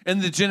 Right. And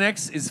the Gen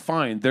X is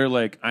fine. They're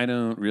like, I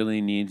don't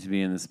really need to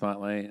be in the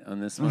spotlight on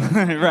this one.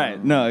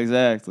 Right. No,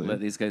 exactly. Let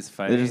these guys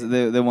fight.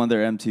 They want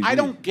their MTV. I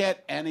don't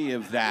get any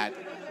of that.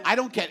 I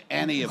don't get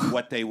any of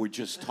what they were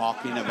just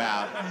talking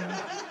about.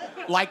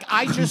 Like,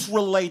 I just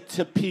relate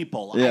to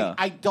people. Yeah.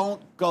 I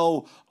don't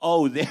go,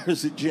 oh,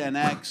 there's a Gen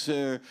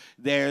Xer,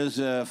 there's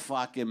a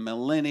fucking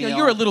millennial. Yeah,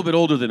 you're a little bit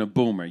older than a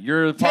boomer.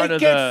 You're part Take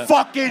of it the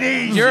fucking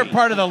easy. You're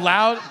part of the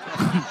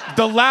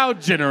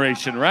loud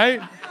generation, right?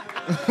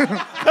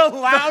 The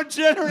loud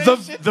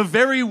generation. The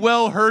very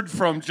well heard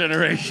from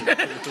generation.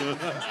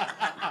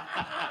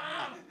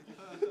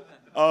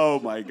 Oh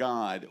my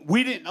God.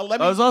 We didn't.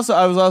 Let me. I was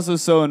also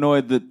so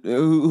annoyed that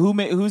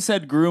who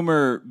said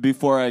groomer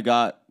before I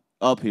got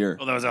up here.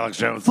 Well, that was Alex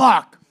Jones.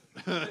 Fuck.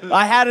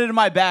 I had it in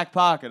my back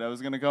pocket. I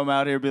was gonna come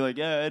out here and be like,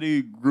 yeah,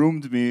 Eddie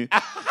groomed me,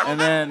 and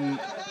then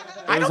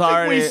I don't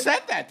think we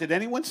said that. Did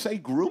anyone say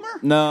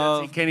groomer?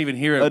 No. You can't even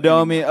hear it.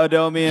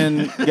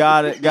 Adomian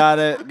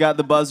got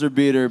the buzzer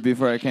beater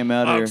before I came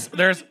out here.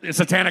 There's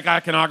satanic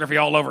iconography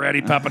all over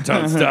Eddie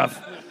Pepitone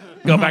stuff.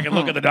 Go back and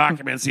look at the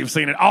documents. You've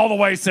seen it all the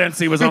way since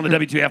he was on the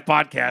WTF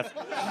podcast,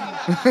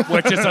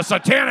 which is a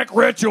satanic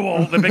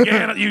ritual that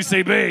began at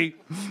UCB.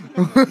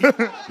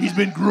 He's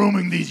been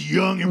grooming these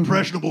young,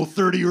 impressionable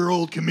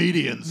 30-year-old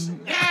comedians.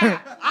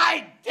 Yeah,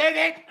 I did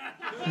it.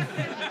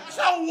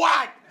 So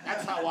what?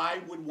 That's how I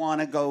would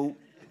want to go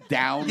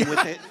down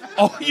with it.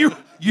 Oh,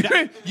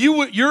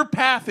 your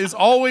path is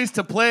always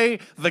to play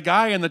the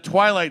guy in the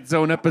Twilight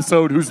Zone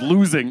episode who's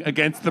losing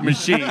against the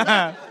machine.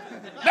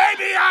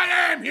 Maybe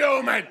I am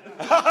human.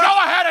 Go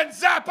ahead and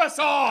zap us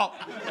all.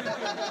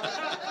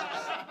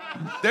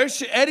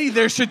 Eddie,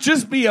 there should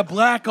just be a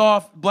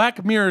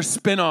Black Mirror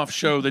spin-off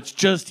show that's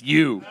just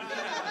you.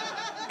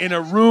 In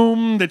a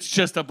room that's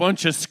just a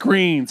bunch of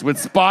screens with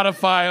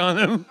Spotify on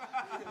them.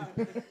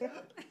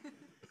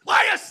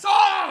 Play a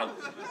song!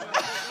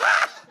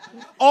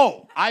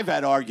 Oh, I've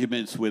had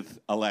arguments with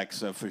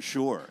Alexa for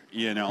sure,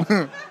 you know.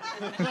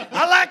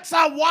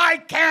 Alexa, why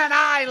can't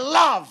I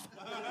love?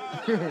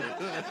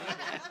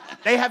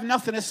 They have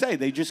nothing to say.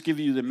 They just give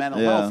you the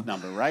mental health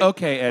number, right?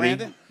 Okay, Eddie.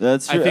 Brandon?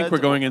 That's true. I think we're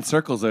going in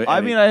circles. Eddie.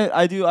 I mean,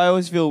 I do. I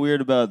always feel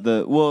weird about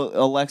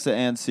Alexa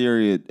and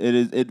Siri.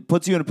 It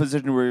puts you in a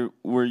position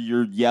where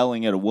you're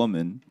yelling at a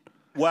woman.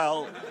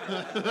 Well,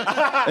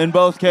 in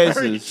both cases.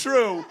 very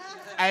true.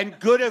 And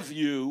good of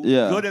you.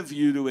 Yeah. Good of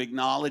you to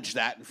acknowledge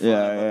that in front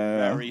of a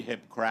very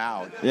hip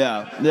crowd.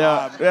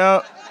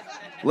 Yeah.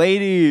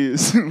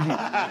 Ladies.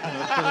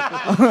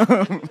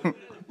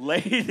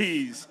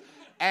 Ladies.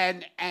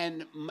 And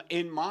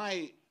in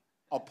my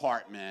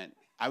apartment,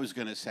 I was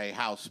going to say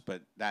house,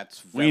 but that's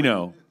very... We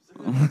know.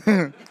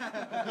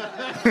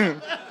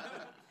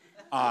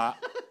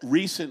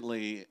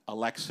 Recently,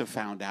 Alexa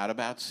found out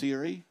about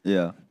Siri,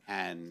 Yeah.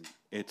 and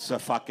it's a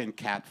fucking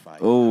cat fight.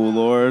 Oh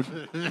Lord.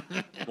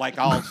 Like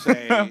I'll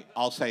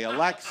say,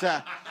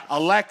 Alexa,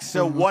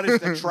 what is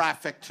the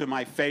traffic to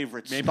my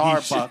favorite Maybe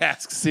you should Starbucks?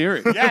 ask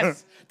Siri.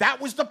 Yes,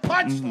 that was the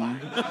punchline.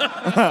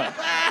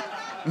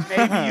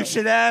 Maybe you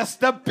should ask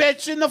the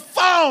bitch in the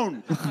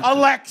phone,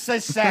 Alexa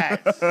says.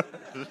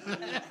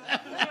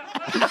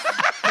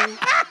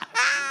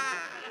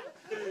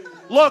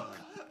 Look,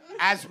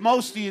 as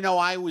most of you know,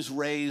 I was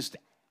raised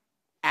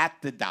at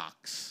the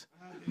docks.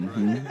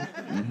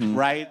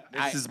 Right?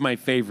 This is my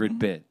favorite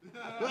bit.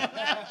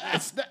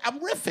 I'm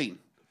riffing.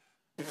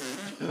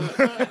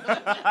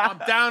 I'm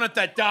down at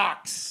the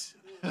docks.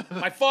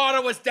 My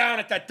father was down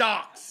at the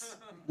docks.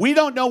 We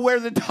don't know where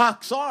the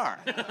docks are.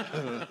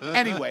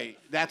 Anyway,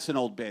 that's an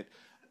old bit.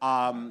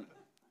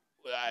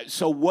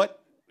 So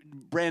what,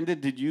 Brandon,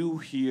 did you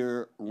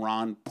hear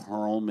Ron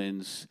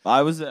Perlman's...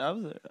 I was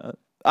there.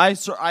 I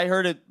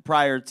heard it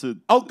prior to.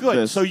 Oh, good.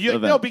 This So you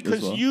event no, as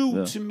because well. you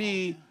Yeah. to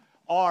me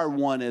are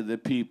one of the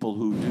people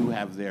who do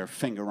have their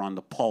finger on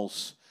the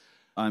pulse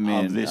I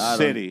mean, of this I don't-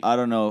 city. I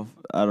don't know.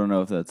 I don't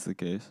know if that's the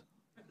case.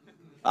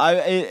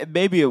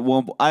 Maybe it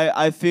won't.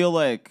 I feel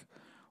like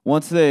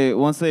once they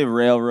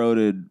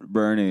railroaded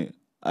Bernie,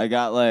 I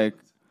got like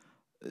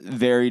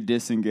very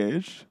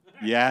disengaged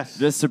Yes.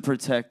 just to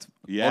protect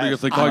yes. How do you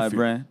think my I feel?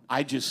 brain.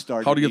 I just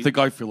started. How do you think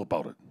I feel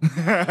about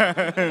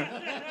it?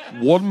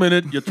 1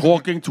 minute you're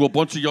talking to a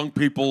bunch of young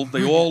people.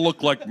 They all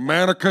look like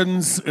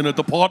mannequins in a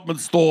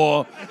department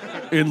store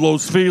in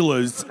Los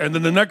Feliz, and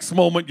then the next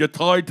moment you're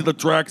tied to the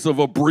tracks of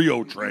a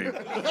Brio train.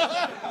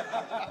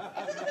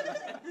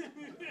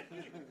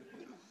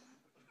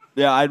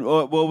 Yeah.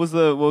 What was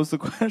the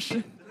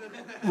question?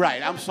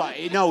 Right. I'm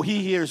sorry. No,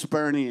 he hears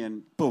Bernie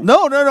and boom.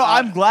 No.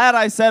 I'm glad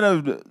I said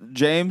of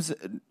James.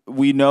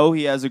 We know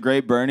he has a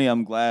great Bernie.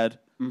 I'm glad.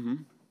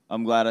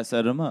 I'm glad I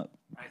set him up.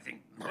 I think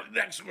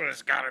next one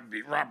has got to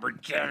be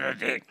Robert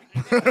Kennedy.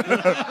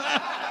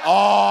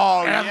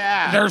 Oh And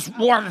yeah. there's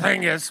one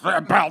thing is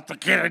about the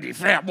Kennedy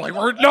family.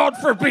 We're known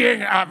for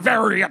being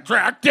very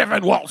attractive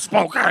and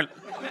well-spoken.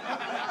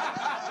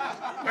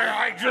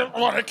 I just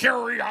want to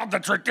carry on the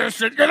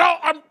tradition. You know,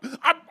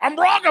 I'm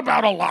wrong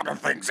about a lot of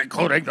things,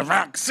 including the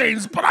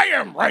vaccines, but I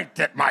am right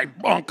that my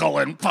uncle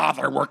and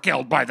father were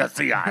killed by the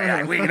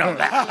CIA. We know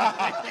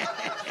that.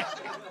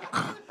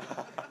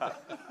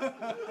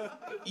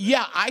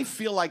 Yeah, I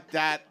feel like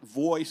that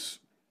voice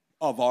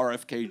of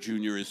RFK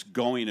Jr. is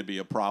going to be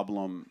a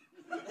problem,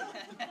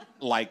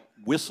 like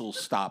whistle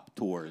stop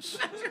tours.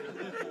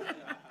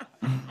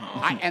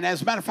 And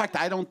as a matter of fact,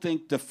 I don't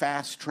think the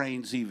fast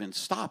trains even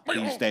stop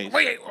these days.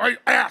 Wait,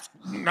 ask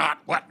not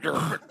what your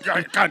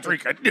country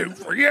can do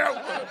for you.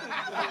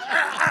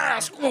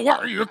 Ask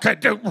what you can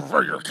do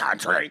for your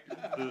country.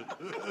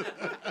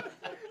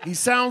 He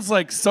sounds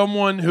like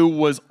someone who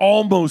was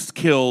almost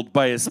killed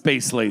by a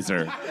space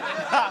laser,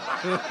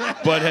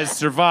 but has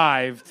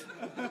survived,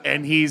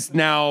 and he's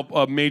now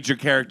a major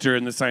character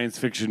in the science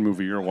fiction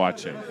movie you're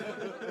watching.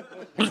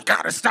 We've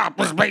got to stop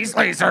the space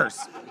lasers.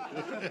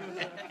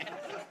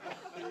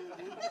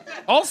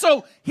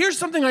 Also, here's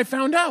something I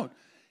found out.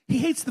 He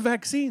hates the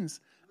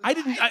vaccines. What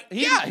do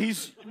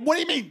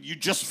you mean? You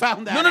just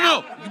found that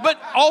No. But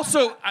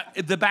also,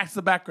 the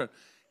background.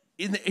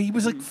 He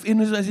was like,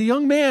 as a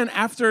young man,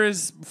 after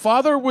his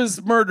father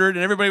was murdered,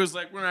 and everybody was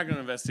like, we're not going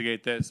to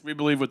investigate this. We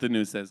believe what the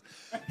news says.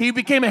 He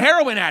became a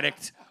heroin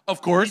addict,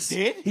 of course.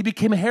 He did? He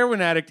became a heroin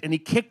addict, and he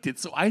kicked it.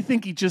 So I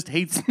think he just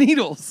hates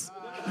needles.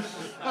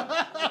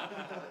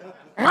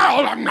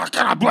 Well, I'm not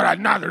going to put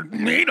another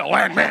needle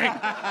in me.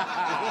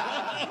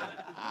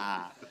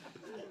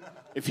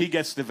 If he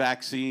gets the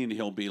vaccine,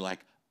 he'll be like,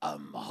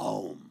 I'm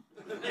home.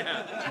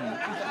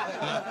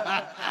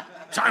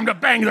 Time to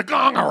bang the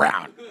gong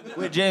around.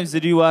 Wait, James,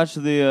 did you watch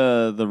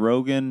the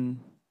Rogan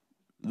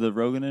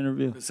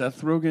interview? The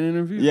Seth Rogen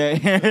interview?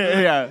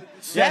 Yeah.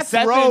 Seth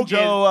Seth Rogen. and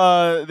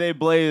Joe, they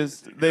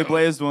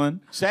blazed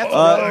one. Seth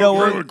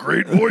What a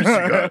great voice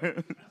you got.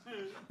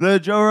 The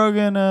Joe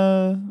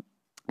Rogan.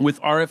 With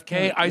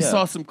RFK, I Yeah.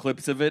 saw some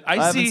clips of it. I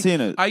haven't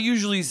seen it. I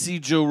usually see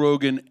Joe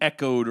Rogan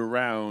echoed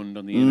around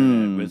on the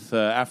internet with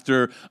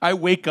after I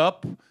wake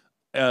up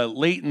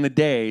late in the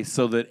day,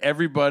 so that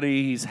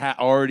everybody's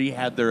already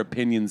had their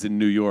opinions in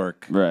New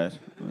York, Right.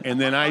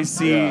 and then I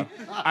see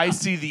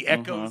the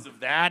echoes of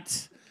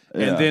that,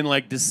 Yeah. and then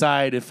like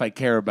decide if I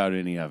care about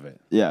any of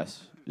it.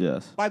 Yes.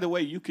 By the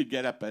way, you could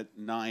get up at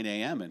 9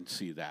 a.m. and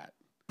see that.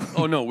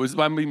 Oh no, it was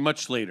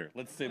much later.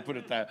 Let's say put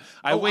it that.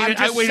 I'm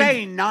just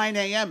saying 9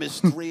 a.m.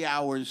 is 3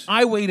 hours.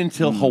 I wait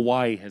until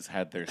Hawaii has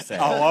had their say.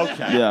 Oh,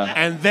 okay. Yeah.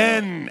 And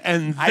then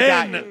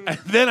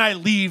I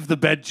leave the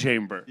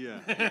bedchamber.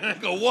 Yeah.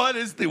 Go, what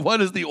is the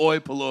oi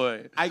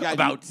polloi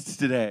about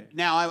today?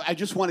 Now, I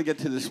just want to get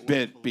to this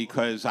bit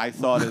because I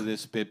thought of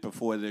this bit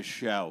before this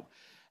show.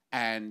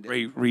 And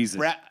Great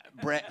reason.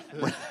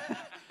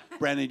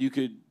 Brennan, you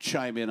could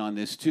chime in on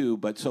this too.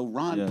 But so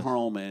Ron Yes.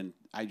 Perlman,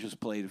 I just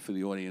played it for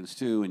the audience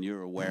too, and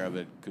you're aware of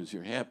it because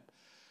you're hip.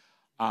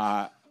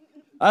 I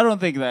don't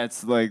think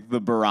that's like the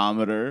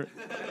barometer.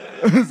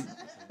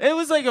 It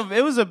was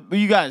a.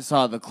 You guys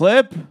saw the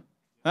clip,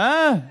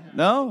 huh?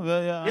 No.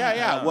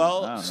 Yeah.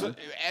 Well, so,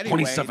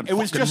 anyway, $27 it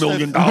was fucking just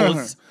million.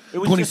 It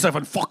was just,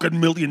 $27 fucking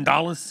million.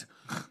 Comma.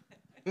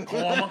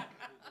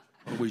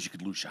 Other ways you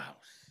could lose your house.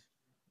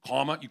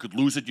 Comma. You could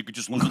lose it. You could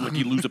just lose it like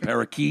you lose a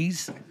pair of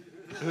keys.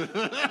 You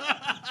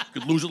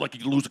could lose it like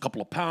you could lose a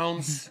couple of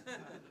pounds.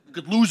 You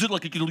could lose it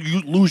like you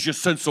could lose your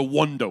sense of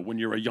wonder when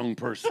you're a young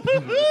person.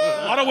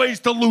 A lot of ways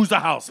to lose a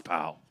house,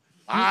 pal.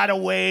 A lot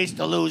of ways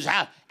to lose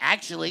house.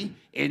 Actually,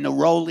 in the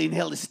Rolling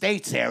Hill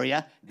Estates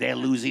area, they're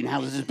losing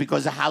houses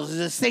because the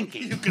houses are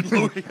sinking.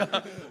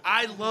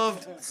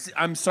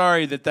 I'm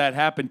sorry that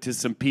happened to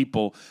some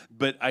people,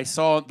 but I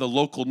saw the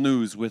local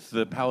news with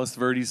the Palos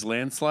Verdes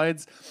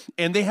landslides,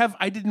 and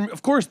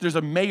of course, there's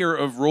a mayor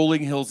of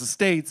Rolling Hills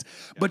Estates,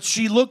 but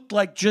she looked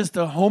like just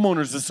a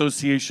homeowners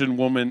association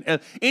woman.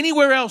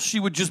 Anywhere else, she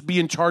would just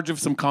be in charge of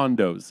some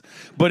condos.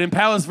 But in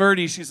Palos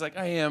Verdes, she's like,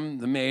 I am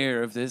the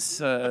mayor of this,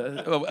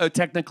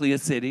 technically a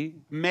city.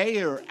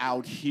 mayor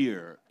out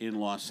here in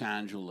Los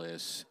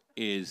Angeles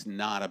is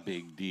not a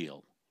big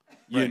deal.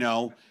 You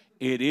know,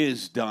 it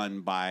is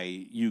done by,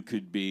 you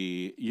could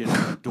be, you know,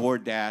 a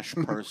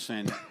DoorDash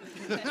person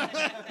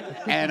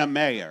and a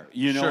mayor.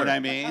 You know what I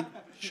mean?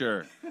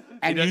 Sure.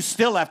 And you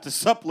still have to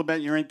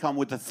supplement your income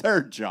with a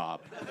third job.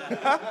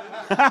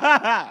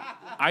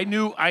 I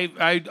knew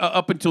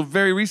up until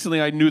very recently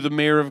I knew the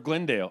mayor of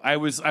Glendale. I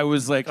was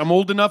like, I'm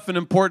old enough and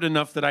important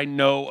enough that I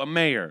know a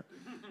mayor.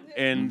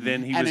 And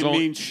then he was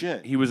means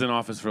shit. He was in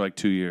office for like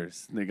 2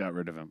 years. And they got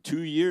rid of him.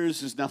 2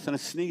 years is nothing to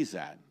sneeze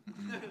at.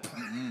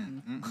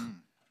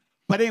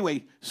 But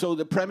anyway, so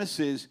the premise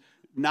is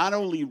not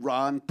only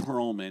Ron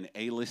Perlman,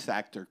 A-list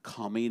actor,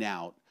 coming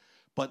out,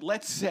 but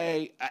let's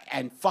say,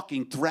 and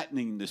fucking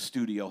threatening the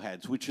studio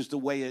heads, which is the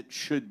way it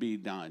should be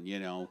done, you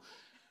know.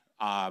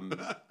 I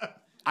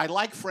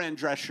like Fran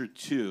Drescher,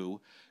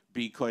 too,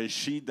 because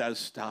she does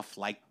stuff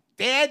like,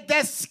 they're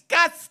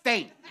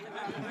disgusting.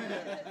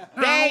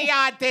 They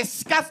are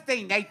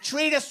disgusting. They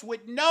treat us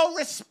with no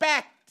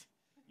respect.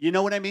 You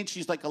know what I mean?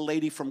 She's like a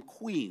lady from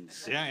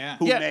Queens. Yeah.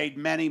 Who made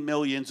many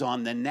millions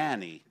on The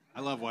Nanny. I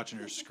love watching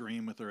her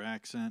scream with her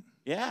accent.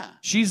 Yeah.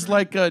 She's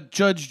like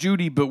Judge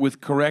Judy, but with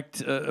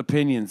correct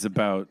opinions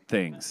about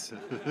things.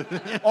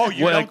 Oh,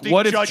 you don't think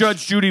what if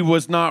Judge Judy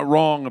was not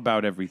wrong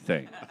about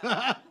everything?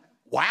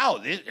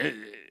 Wow.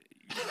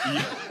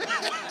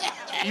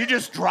 You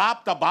just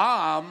dropped a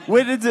bomb.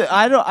 Wait,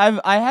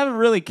 I haven't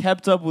really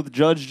kept up with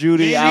Judge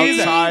Judy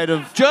outside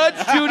of Judge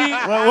Judy.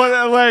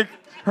 like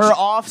her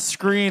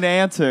off-screen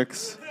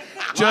antics.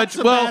 Judge,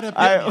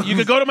 well, you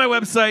can go to my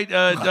website,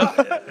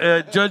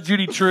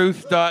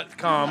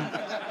 judgejudytruth.com.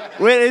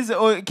 Wait,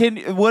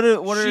 what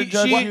are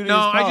Judge Judy's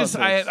politics?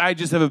 I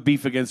just have a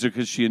beef against her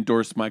because she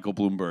endorsed Michael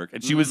Bloomberg,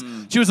 and she was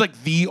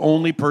like the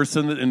only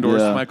person that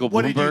endorsed Michael Bloomberg.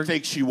 What did you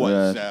think she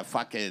was?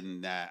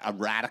 Fucking a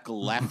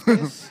radical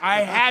leftist?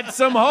 I had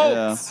some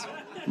hopes.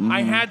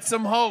 I had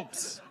some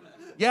hopes.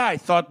 Yeah, I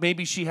thought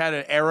maybe she had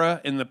an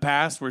era in the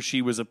past where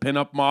she was a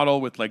pinup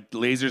model with like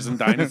lasers and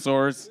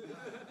dinosaurs.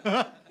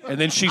 And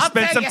then she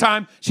spent some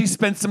time. She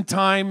spent some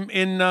time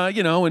in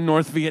in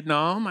North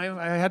Vietnam.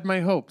 I had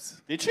my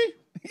hopes. Did she?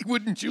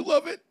 Wouldn't you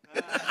love it?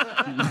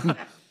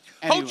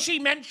 Ho Chi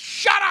Minh,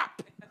 shut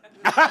up!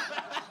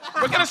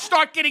 We're gonna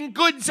start getting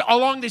goods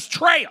along this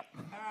trail.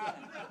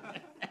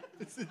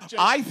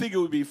 I think it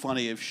would be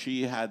funny if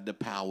she had the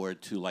power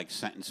to like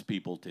sentence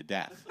people to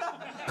death.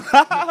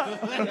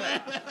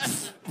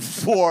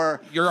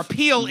 For your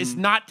appeal is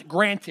not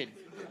granted.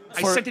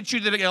 I sentence you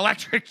to the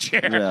electric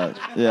chair.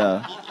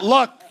 Yeah.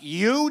 Look,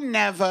 you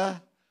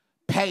never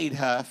paid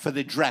her for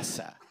the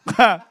dresser.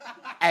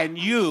 And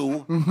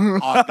you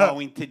are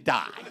going to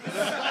die.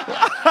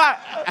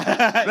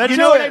 You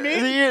know what I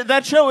mean?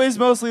 That show is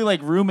mostly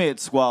like roommate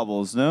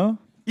squabbles, no?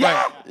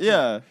 Yeah. Right.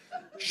 Yeah.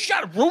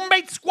 Shut up.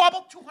 Roommate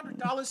squabble?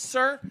 $200,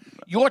 sir?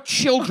 Your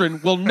children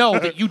will know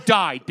that you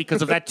died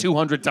because of that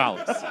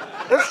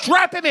 $200.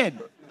 Strap him in.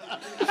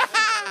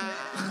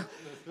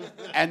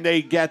 And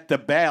they get the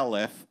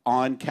bailiff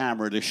on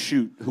camera to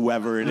shoot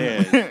whoever it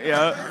is.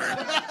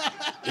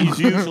 He's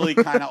usually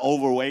kind of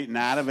overweight and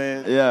out of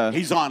it. Yeah.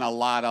 He's on a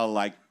lot of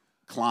like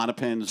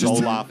Klonopin,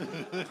 Zoloft.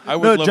 I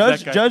would love Judge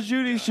that guy. Judge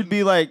Judy should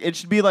be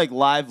like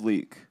Live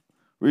Leak,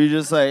 where you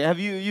just like, have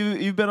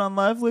you've been on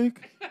Live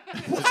Leak?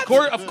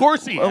 Of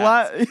course he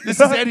has.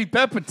 This is Eddie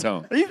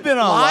Pepitone. You've been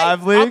on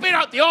Live Leak. I've been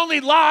out. The only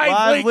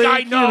live leak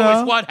I know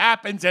is what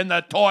happens in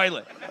the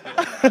toilet.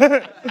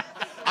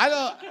 I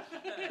don't.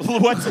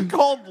 What's it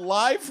called?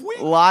 Live Week?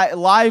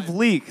 Live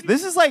Leak.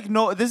 This is like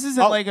This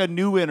isn't like a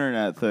new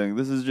internet thing.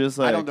 This is just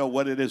like I don't know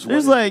what it is.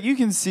 There's like you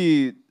can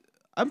see.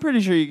 I'm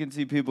pretty sure you can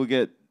see people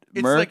get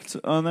murked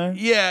on there.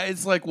 Yeah,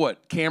 it's like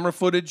what camera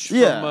footage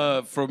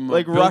Yeah. from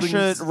like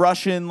buildings?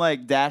 Russian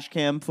like dash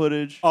cam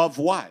footage Of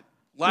what?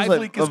 Live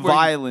like leak a is where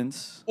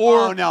violence. or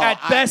Oh, no, at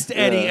best,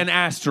 Eddie, Yeah. an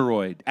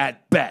asteroid.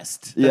 At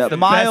best. Yeah, That's the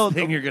mild, best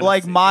thing you're gonna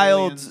like see.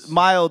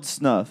 mild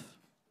snuff.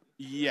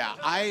 Yeah,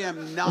 I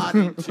am not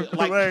into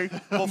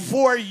like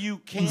before you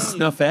came.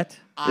 Snuffette.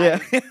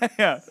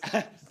 Yeah.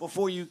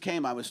 Before you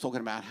came, I was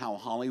talking about how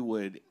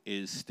Hollywood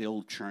is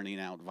still churning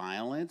out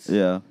violence.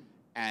 Yeah.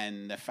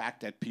 And the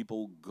fact that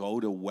people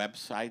go to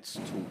websites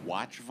to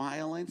watch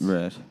violence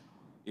Right.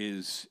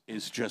 is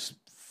just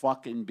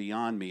fucking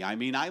beyond me. I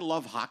mean, I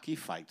love hockey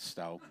fights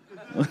though,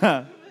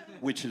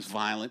 which is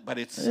violent, but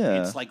it's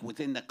like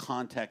within the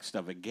context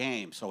of a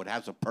game, so it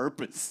has a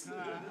purpose.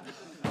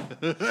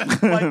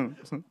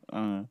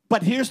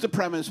 But here's the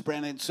premise,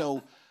 Brandon.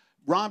 So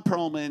Ron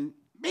Perlman,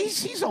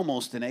 he's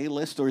almost an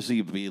A-list, or is he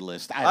a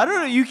B-list? I don't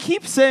know. You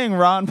keep saying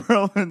Ron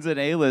Perlman's an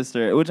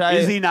A-lister, which I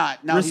Is he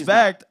not? No,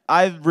 respect.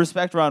 I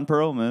respect Ron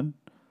Perlman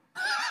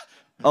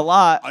a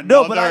lot.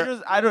 No, but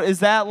I don't.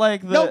 Is that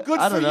like the? No, good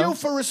I don't for know. you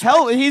for respect.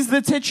 Hell, he's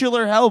the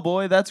titular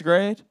Hellboy. That's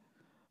great.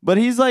 But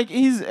he's like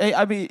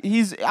I mean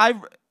he's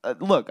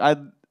look I.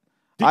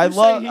 Did I you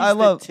love. say I he's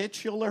love. the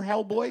titular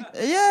Hellboy?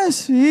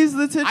 Yes, he's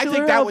the titular. I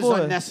think that Hellboy. was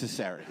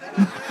unnecessary.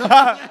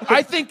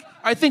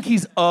 I think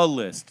he's a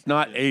list,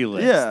 not a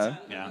list. Yeah,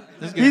 Yeah.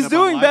 he's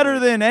doing better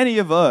than any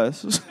of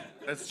us.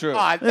 That's true.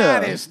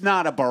 That is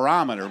not a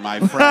barometer, my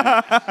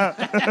friend.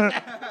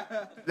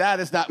 That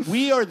is not.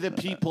 We are the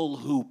people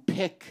who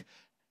pick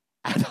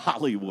at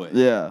Hollywood.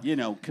 Yeah. You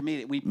know,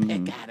 we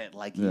pick at it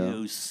like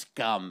you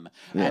scum.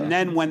 And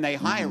then when they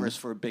hire us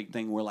for a big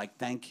thing, we're like,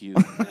 thank you.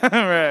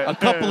 A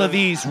couple of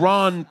these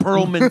Ron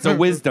Perlman's of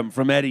wisdom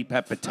from Eddie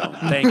Pepitone.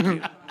 Thank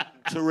you.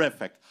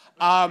 Terrific.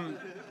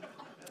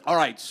 All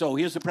right, so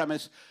here's the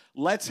premise.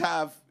 Let's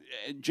have,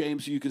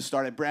 James, you can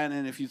start it.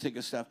 Brandon, if you think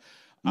of stuff.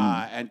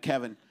 And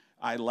Kevin,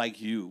 I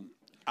like you.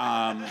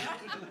 I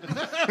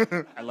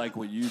like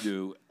what you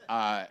do.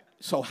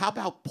 So how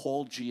about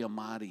Paul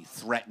Giamatti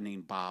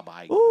threatening Bob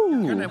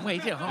Iger?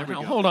 Wait,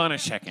 hold on a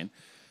second.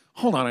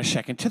 Hold on a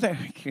second. There's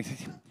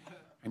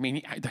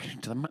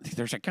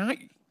a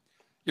guy.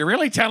 You're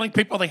really telling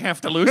people they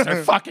have to lose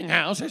their fucking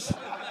houses?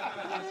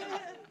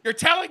 You're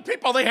telling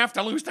people they have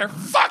to lose their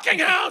fucking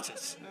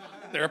houses,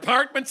 their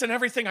apartments and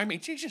everything. I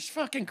mean, Jesus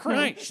fucking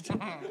Christ.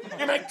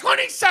 You make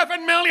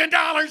 $27 million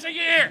a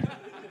year.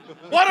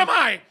 What am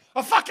I?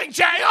 A fucking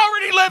I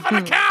already live on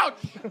a couch.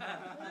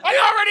 I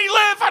already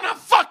live on a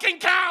fucking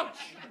couch.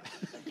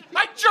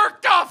 I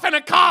jerked off in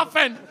a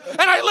coffin,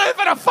 and I live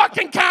on a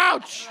fucking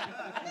couch.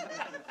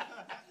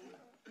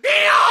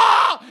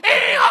 Ee-haw!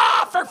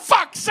 Ee-haw, for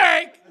fuck's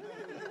sake!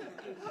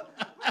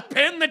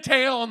 Pin the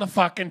tail on the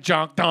fucking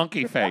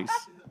donkey face.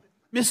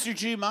 Mr.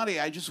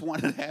 Giamatti, I just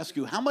wanted to ask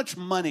you, how much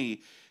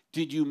money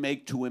did you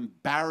make to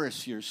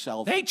embarrass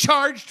yourself? They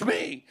charged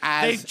me.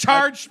 They As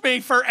charged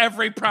me for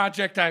every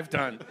project I've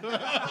done.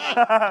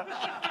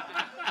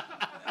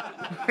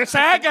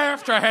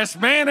 SAG-AFTRA has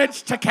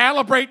managed to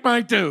calibrate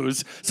my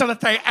dues so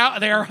that they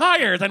are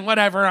higher than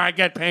whatever I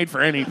get paid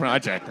for any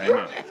project I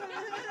make.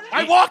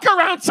 I walk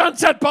around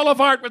Sunset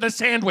Boulevard with a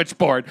sandwich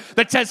board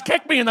that says,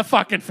 kick me in the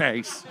fucking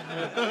face.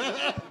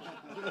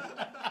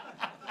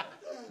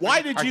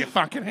 Why did Are you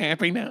fucking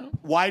happy now?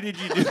 Why did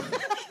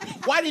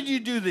you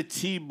do the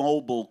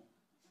T-Mobile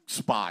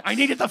spots? I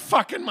needed the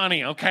fucking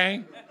money,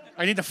 okay?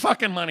 I need the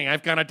fucking money.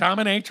 I've got a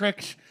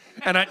dominatrix,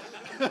 and I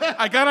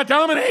got a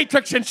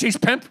dominatrix, and she's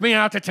pimped me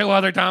out to 2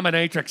 other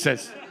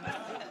dominatrixes.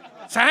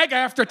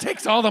 SAG-AFTRA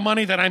takes all the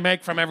money that I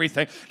make from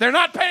everything. They're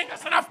not paying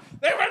us enough.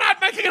 They were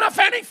not making enough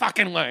any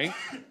fucking way.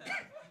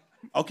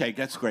 Okay,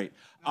 that's great.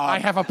 I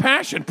have a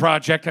passion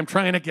project I'm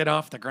trying to get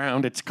off the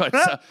ground. It's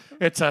a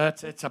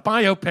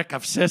biopic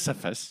of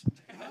Sisyphus.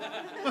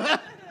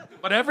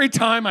 But every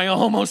time I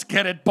almost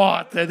get it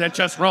bought, then it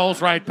just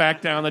rolls right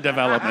back down the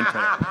development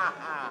curve.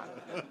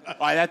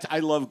 I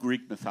love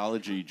Greek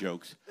mythology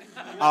jokes.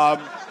 All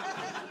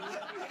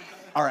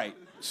right,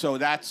 so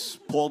that's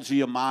Paul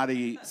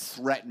Giamatti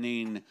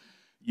threatening,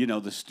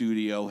 the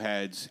studio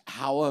heads.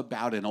 How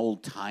about an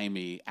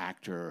old-timey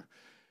actor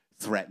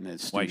threatening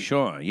studio? Why,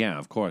 sure. Yeah,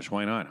 of course.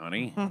 Why not,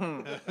 honey?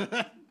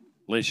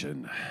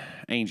 Listen,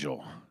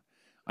 Angel,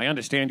 I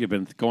understand you've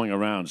been going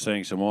around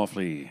saying some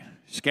awfully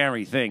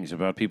scary things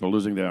about people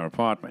losing their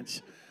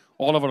apartments.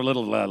 All over a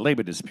little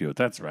labor dispute,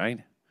 that's right.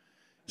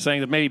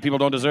 Saying that maybe people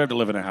don't deserve to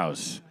live in a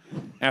house.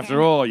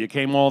 After all, you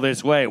came all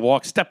this way,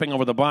 stepping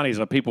over the bodies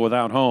of people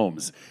without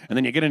homes. And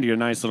then you get into your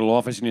nice little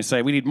office and you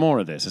say, we need more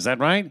of this. Is that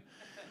right?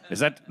 Does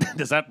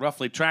that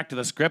roughly track to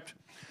the script?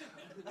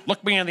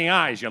 Look me in the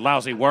eyes, you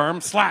lousy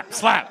worm. Slap,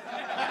 slap.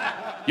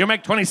 You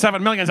make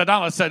 $27 million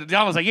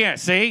a year,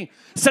 see?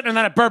 Sitting in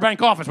that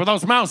Burbank office with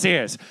those mouse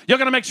ears. You're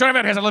going to make sure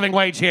everyone has a living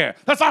wage here.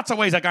 There's lots of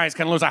ways that guys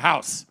can lose a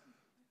house.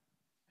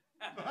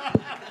 I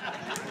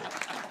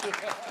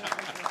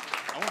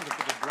wanted to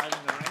put the Driving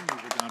the Rain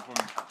music on for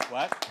him.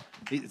 What?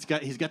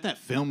 He's got that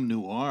film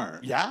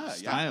noir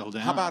style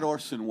down. How about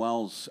Orson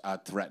Welles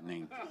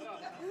threatening?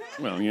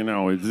 Well,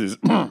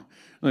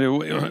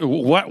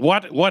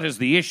 what is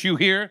the issue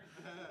here?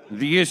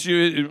 The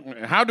issue,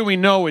 how do we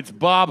know it's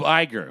Bob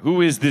Iger?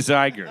 Who is this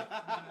Iger?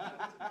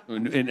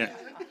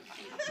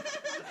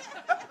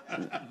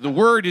 The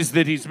word is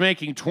that he's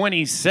making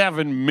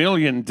 $27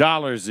 million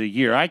a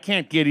year. I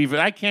can't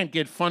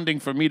get funding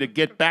for me to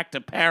get back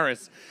to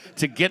Paris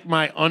to get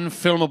my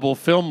unfilmable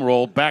film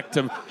roll back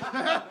to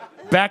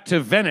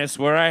Venice,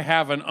 where I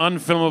have an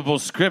unfilmable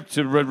script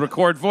to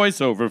record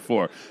voiceover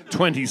for.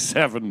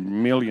 $27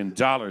 million.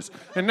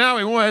 And now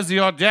he has the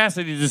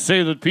audacity to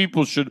say that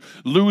people should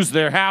lose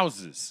their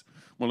houses.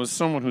 Well, as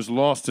someone who's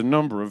lost a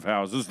number of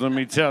houses, let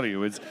me tell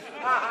you,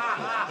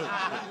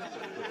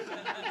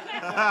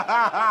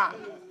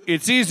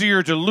 it's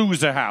easier to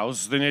lose a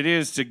house than it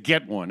is to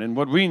get one. And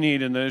what we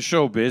need in the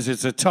showbiz,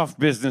 it's a tough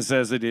business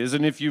as it is,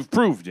 and if you've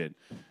proved it,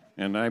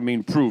 and I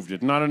mean proved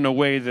it, not in a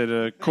way that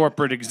a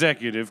corporate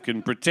executive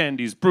can pretend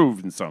he's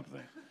proven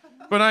something,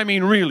 but I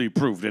mean really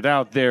proved it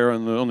out there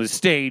on the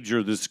stage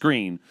or the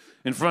screen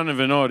in front of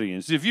an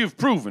audience. If you've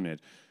proven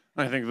it,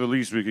 I think the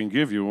least we can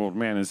give you, old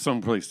man, is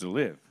some place to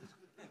live.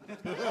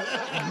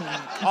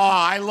 Oh,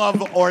 I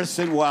love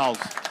Orson Welles.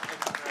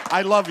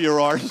 I love your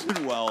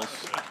Orson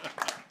Welles.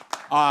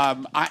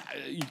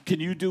 Can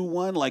you do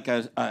one like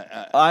a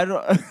I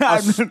don't.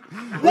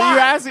 Were you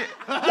asking?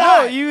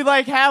 No, you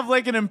like have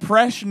like an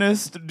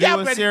impressionist do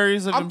a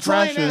series of I'm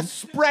impressions. trying to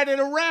spread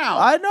it around.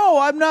 I know.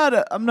 I'm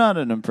not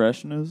an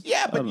impressionist.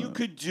 Yeah, but you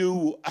could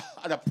do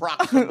an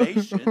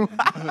approximation.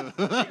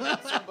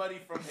 Somebody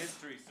from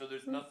history, so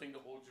there's nothing to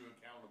hold you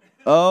accountable.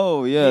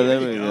 Oh yeah, there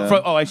we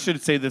go. I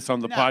should say this on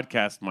the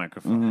podcast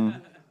microphone. Mm-hmm.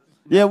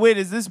 Yeah, wait.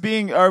 Is this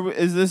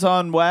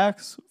on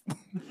wax?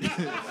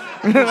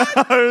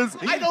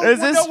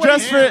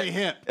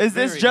 Is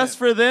this just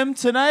for them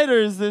tonight, or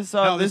is this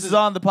on? No, this is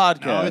on the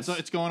podcast. No,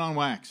 it's going on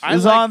wax.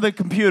 It's on the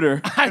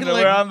computer.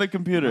 We're on the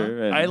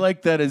computer. Right. I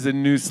like that as a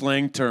new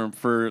slang term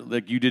for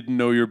like you didn't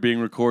know you're being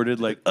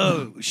recorded. Like,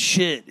 oh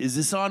shit, is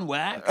this on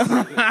wax?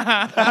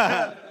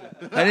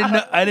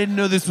 I didn't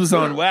know this was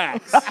on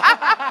wax.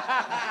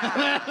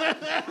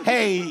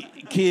 Hey,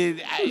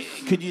 kid,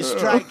 could you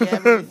strike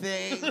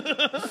everything?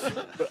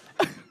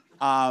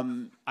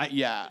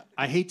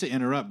 I hate to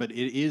interrupt, but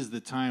it is the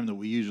time that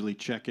we usually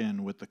check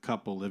in with the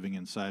couple living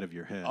inside of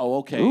your head. Oh,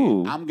 okay.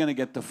 Ooh. I'm gonna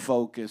get the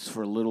focus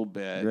for a little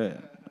bit. Yeah.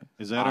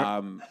 Is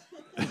that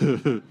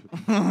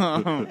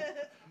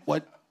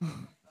what?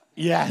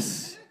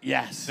 Yes.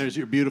 There's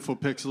your beautiful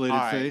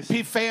pixelated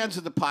face. Fans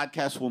of the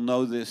podcast will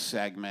know this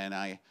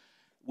segment.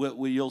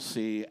 You'll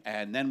see,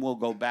 and then we'll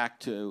go back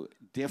to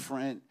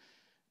different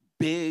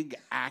big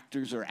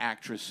actors or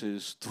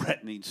actresses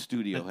threatening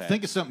studio heads.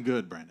 Think of something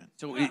good, Brandon.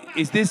 So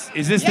is this?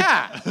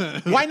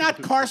 Yeah. Why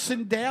not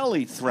Carson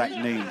Daly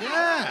threatening?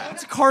 Yeah.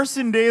 It's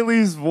Carson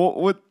Daly's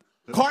what?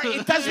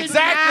 It doesn't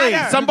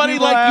matter. Somebody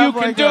like you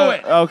can do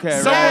it. Okay.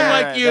 Someone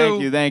like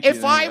you. Thank you.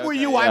 If I were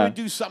you, I would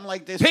do something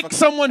like this. Pick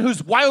someone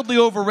who's wildly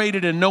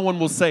overrated and no one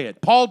will say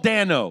it. Paul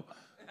Dano.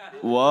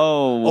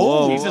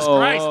 Whoa.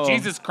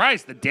 Jesus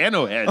Christ, the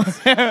Dano heads.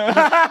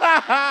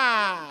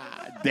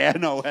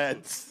 Dano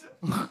heads.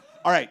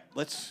 All right,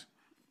 All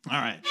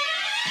right.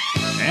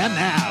 And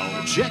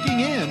now, checking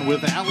in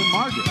with Alan and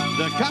Margaret,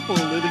 the couple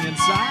living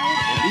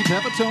inside Eddie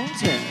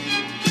Pepitone's head.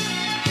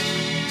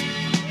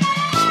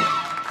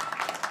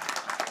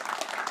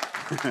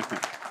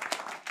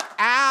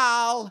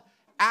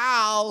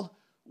 Al,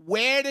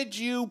 where did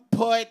you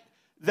put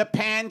the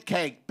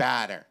pancake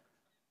batter?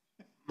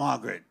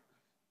 Margaret,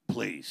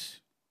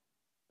 please.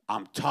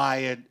 I'm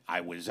tired.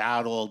 I was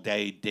out all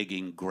day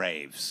digging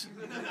graves.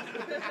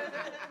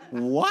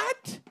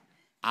 What?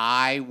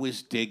 I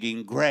was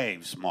digging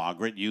graves,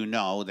 Margaret. You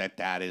know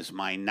that is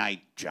my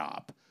night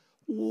job.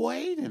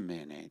 Wait a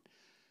minute.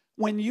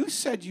 When you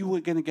said you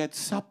were going to get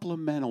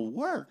supplemental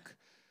work,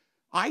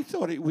 I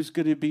thought it was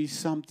going to be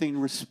something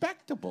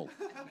respectable.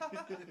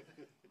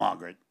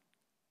 Margaret,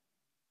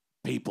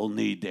 people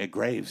need their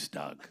graves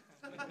dug.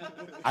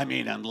 I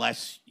mean,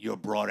 unless you're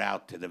brought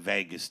out to the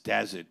Vegas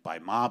desert by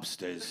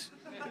mobsters,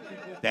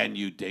 then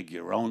you dig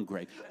your own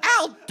grave.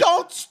 Al,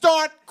 don't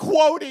start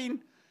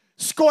quoting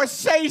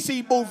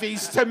Scorsese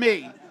movies to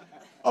me,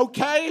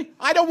 okay?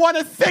 I don't want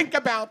to think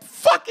about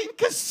fucking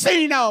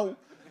Casino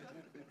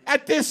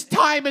at this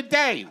time of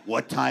day.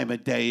 What time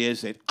of day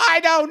is it? I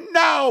don't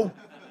know.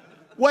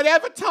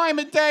 Whatever time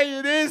of day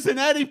it is in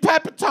Eddie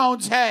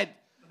Pepitone's head.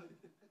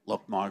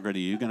 Look, Margaret, are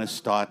you going to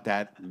start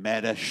that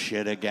meta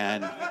shit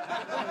again?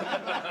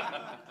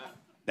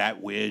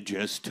 That we're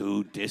just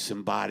two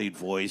disembodied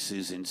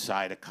voices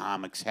inside a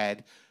comic's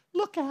head?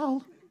 Look,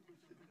 Al,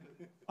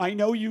 I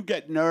know you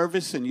get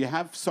nervous and you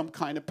have some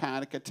kind of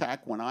panic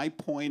attack when I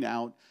point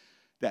out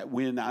that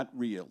we're not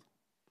real.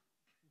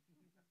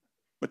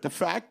 But the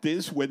fact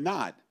is, we're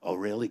not. Oh,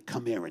 really?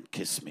 Come here and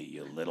kiss me,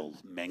 you little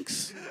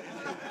minx.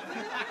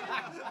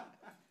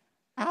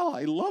 Al,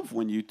 I love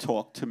when you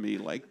talk to me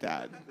like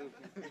that.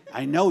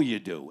 I know you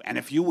do. And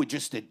if you were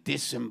just a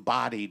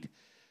disembodied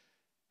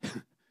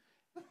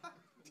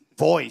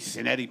voice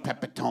in Eddie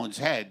Pepitone's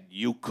head,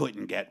 you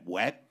couldn't get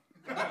wet.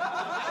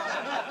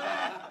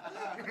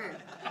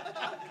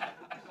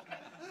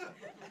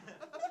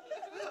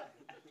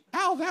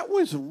 Al, that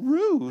was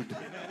rude.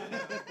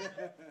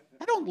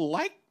 I don't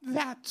like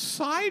that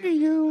side of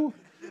you.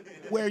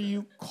 where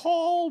you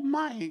call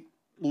my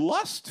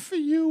lust for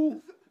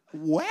you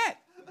wet.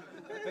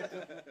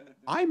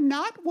 I'm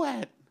not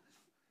wet.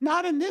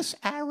 Not in this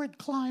arid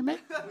climate.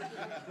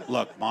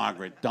 Look,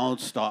 Margaret, don't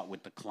start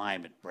with the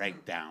climate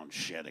breakdown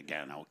shit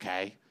again,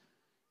 okay?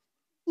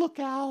 Look,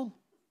 Al,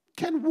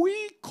 can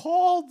we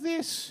call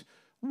this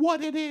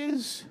what it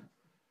is?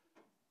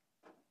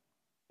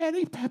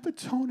 Eddie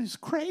Pepitone is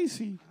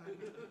crazy.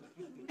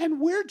 And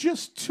we're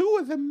just two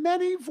of the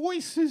many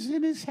voices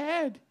in his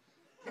head.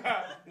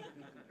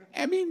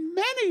 I mean,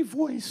 many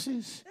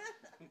voices.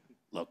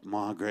 Look,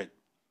 Margaret,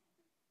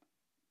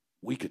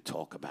 we could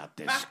talk about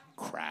this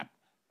crap.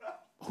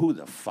 Who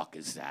the fuck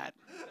is that?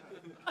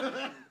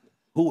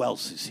 Who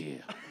else is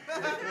here?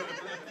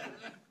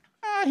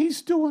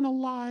 He's doing a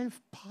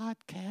live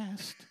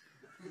podcast.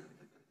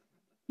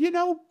 You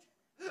know,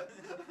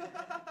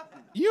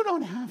 you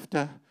don't have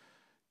to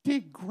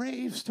dig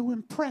graves to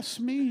impress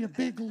me, you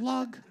big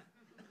lug.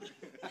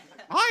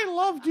 I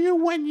loved you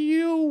when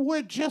you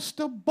were just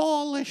a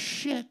ball of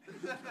shit.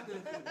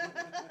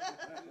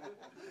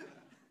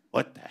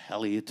 What the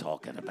hell are you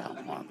talking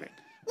about, Margaret?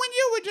 When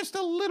you were just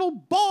a little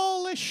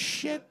ball of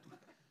shit.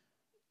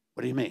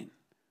 What do you mean?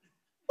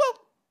 Well,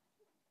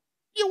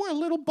 you were a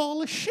little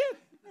ball of shit.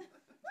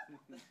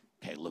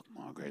 Okay, look,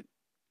 Margaret,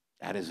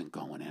 that isn't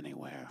going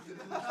anywhere.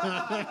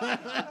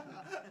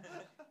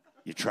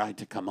 You tried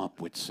to come up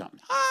with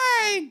something.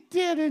 I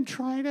didn't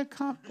try to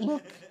come.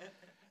 Look,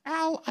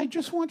 Al, I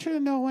just want you to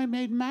know I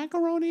made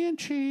macaroni and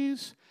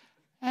cheese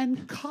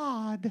and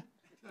cod.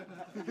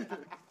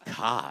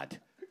 Cod?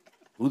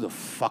 Who the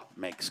fuck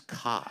makes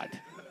cod?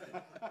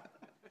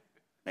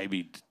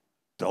 Maybe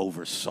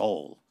Dover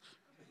sole.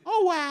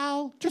 Oh,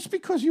 Al, just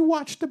because you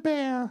watched The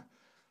Bear.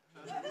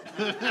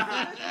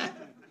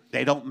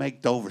 They don't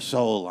make Dover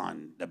sole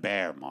on The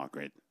Bear,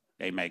 Margaret.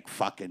 They make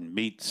fucking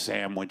meat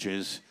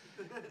sandwiches,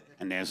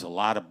 and there's a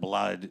lot of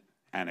blood,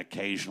 and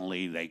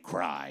occasionally they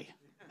cry.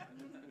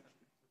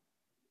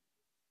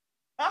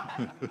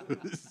 Why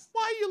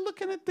are you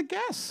looking at the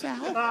guests,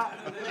 Al?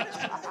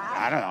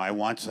 I don't know. I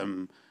want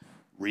some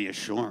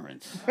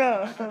reassurance.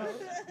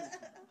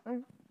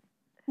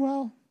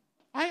 Well,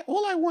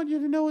 all I want you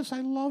to know is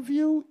I love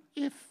you,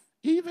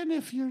 even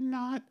if you're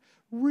not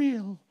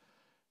real.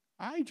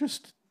 I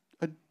just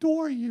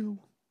adore you.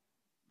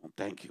 Well,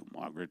 thank you,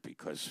 Margaret,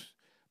 because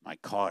my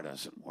car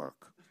doesn't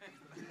work.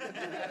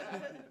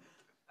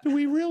 Do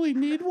we really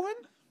need one?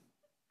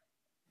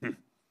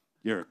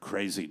 You're a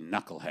crazy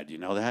knucklehead, you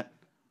know that?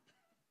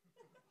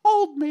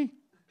 Hold me.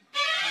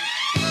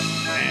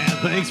 And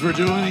thanks for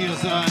joining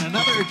us on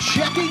another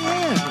Checking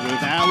In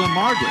with Al and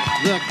Margaret,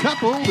 the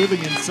couple living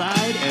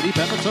inside Eddie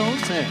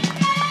Pepitone's head.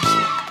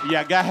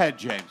 Yeah, go ahead,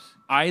 James.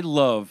 I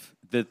love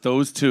that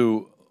those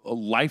two are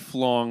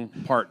lifelong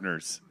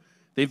partners.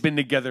 They've been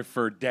together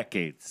for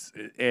decades.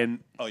 And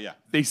oh, yeah.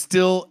 They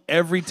still,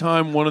 every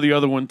time one or the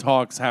other one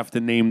talks, have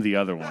to name the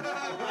other one.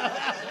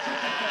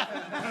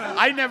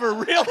 I never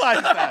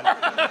realized that.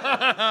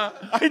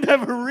 I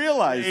never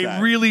realized that.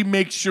 They really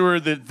make sure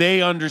that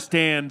they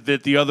understand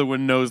that the other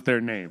one knows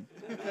their name.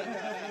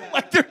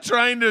 Like they're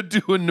trying to do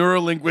a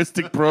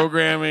neurolinguistic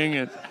programming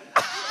and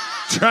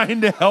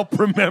trying to help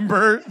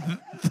remember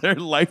their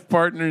life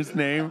partner's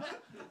name.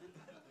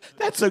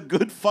 That's a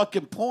good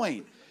fucking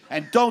point.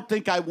 And don't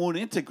think I won't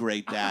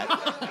integrate that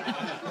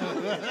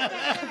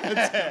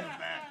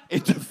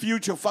into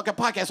future fucking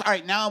podcasts. All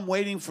right, now I'm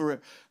waiting for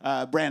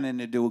Brandon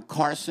to do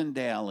Carson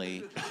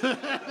Daly.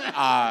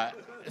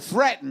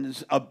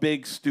 Threatens a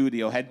big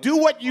studio head. Do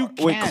what you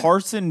can. Wait,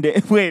 Carson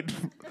Daly. Wait.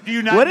 Do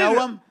you not know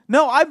him?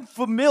 No, I'm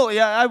familiar.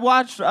 Yeah, I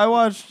watched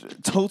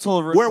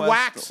Total Request We're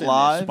waxing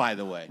live. this, by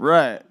the way.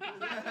 Right.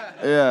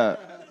 Yeah.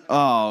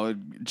 Oh,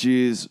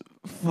 jeez.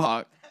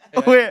 Fuck.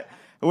 Wait.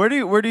 Where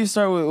do you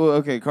start with?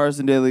 Okay,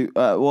 Carson Daly.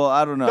 Well,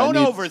 I don't know. Don't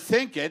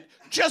overthink it.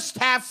 Just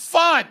have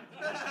fun.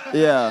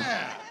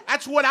 Yeah.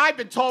 That's what I've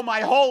been told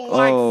my whole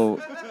life.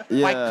 Oh,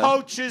 yeah. By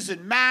coaches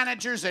and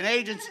managers and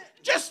agents.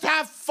 Just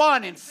have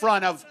fun in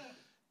front of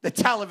the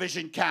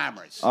television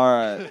cameras. All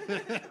right.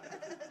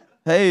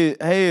 Hey,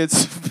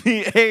 it's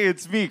me. Hey,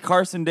 it's me,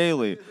 Carson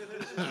Daly.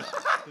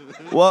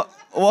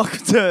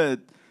 Welcome to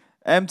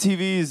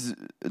MTV's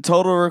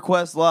Total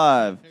Request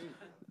Live.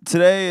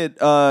 Today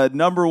at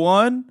number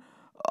 1.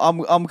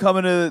 I'm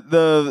coming to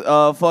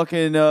the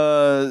fucking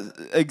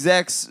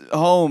execs'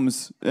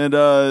 homes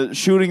and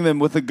shooting them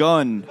with a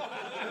gun.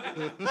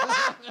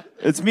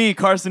 It's me,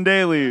 Carson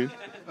Daly.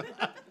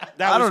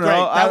 That was great.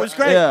 That was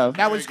great. Yeah.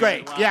 That was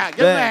great. Yeah, give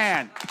him a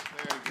hand.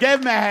 Give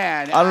him a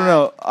hand. I don't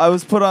know. I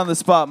was put on the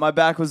spot. My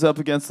back was up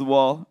against the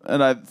wall,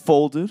 and I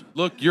folded.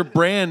 Look, your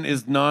brand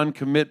is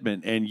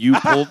non-commitment, and you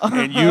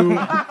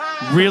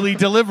really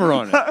deliver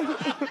on it.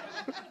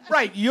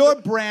 Right, your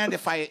brand.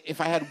 If I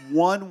had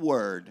one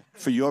word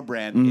for your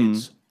brand,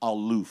 it's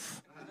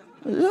aloof.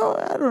 No,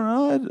 I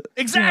don't know.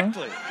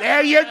 Exactly.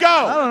 There you go.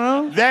 I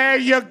don't know. There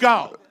you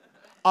go.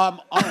 All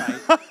right.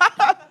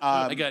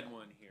 I got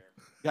one here.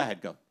 Go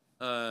ahead. Go.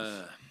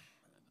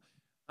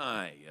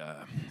 I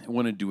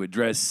wanted to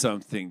address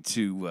something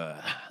to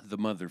the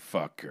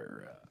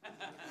motherfucker.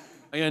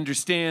 I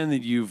understand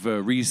that you've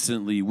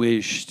recently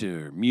wished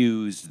or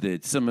mused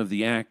that some of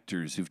the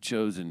actors who've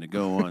chosen to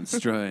go on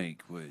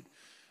strike would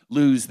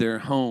lose their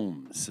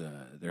homes,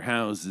 their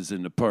houses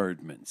and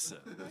apartments.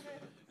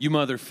 You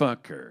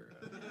motherfucker.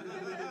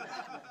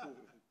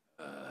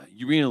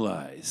 You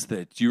realize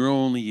that you're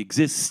only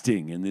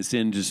existing in this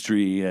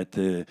industry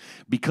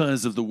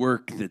because of the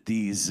work that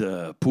these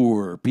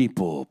poor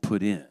people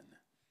put in.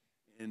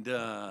 And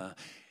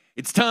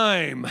it's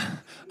time,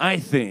 I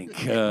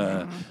think,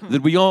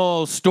 that we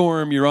all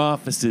storm your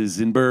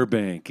offices in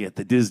Burbank at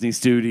the Disney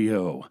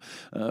Studio,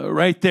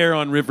 right there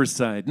on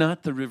Riverside.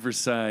 Not the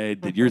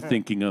Riverside that you're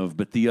thinking of,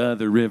 but the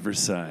other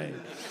Riverside.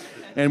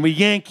 And we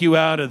yank you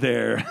out of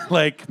there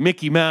like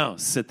Mickey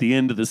Mouse at the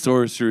end of The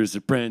Sorcerer's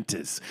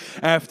Apprentice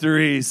after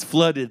he's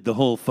flooded the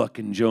whole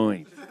fucking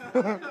joint.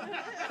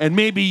 And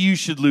maybe you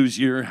should lose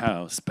your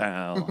house,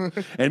 pal.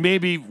 And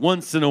maybe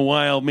once in a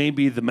while,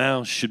 maybe the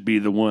mouse should be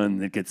the one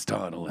that gets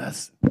taught a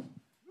lesson.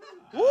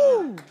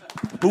 Woo!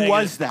 Who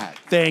was that?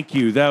 Thank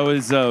you. That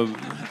was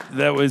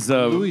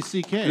Louis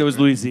C.K. That was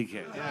Louis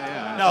C.K.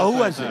 No, who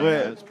was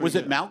it? Was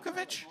it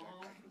Malkovich?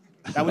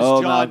 That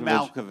was John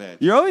Malkovich.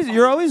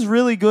 You're always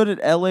really good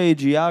at LA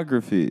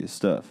geography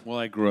stuff. Well,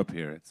 I grew up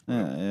here.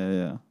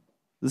 Yeah.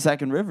 The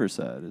second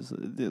Riverside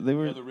they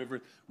were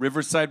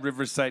Riverside.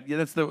 Yeah,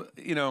 that's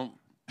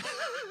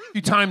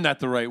you time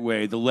that the right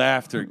way. The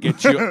laughter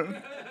gets you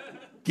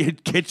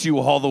get you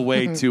all the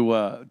way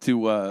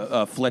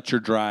to Fletcher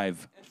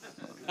Drive.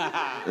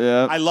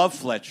 Yeah. I love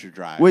Fletcher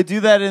Drive. Wait,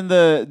 do that in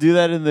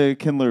the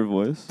Kindler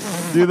voice.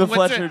 Do the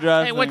Fletcher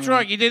Drive. Hey, what's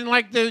wrong? You didn't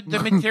like the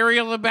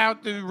material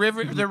about the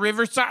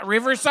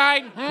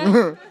Riverside?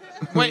 Hmm?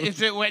 What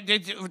is it?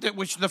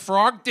 Which the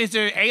frog? Is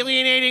it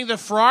alienating the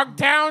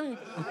hometown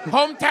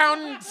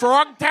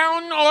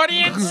Frogtown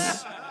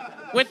audience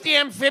with the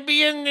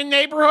amphibian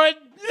neighborhood,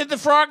 the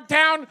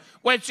Frogtown?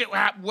 What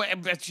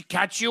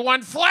catch you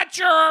on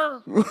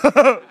Fletcher?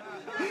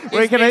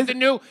 Wait,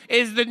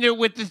 is the new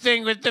with the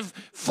thing with the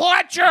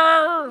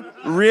Fletcher?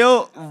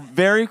 Real,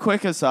 very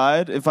quick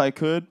aside, if I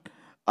could,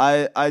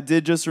 I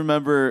did just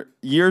remember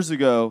years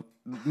ago,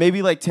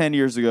 maybe like 10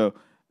 years ago,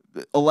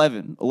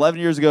 11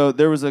 years ago,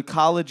 there was a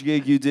college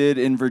gig you did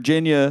in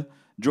Virginia,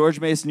 George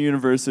Mason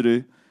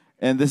University,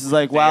 and this is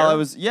like while I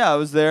was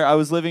there. I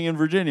was living in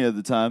Virginia at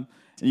the time,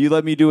 and you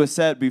let me do a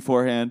set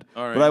beforehand.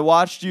 All right. But I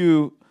watched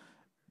you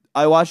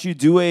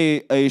do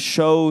a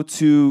show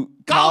to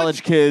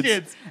college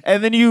kids,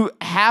 and then you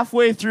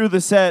halfway through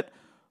the set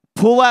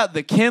pull out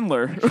the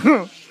Kindler,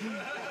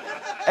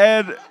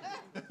 and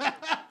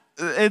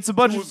it's a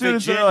bunch of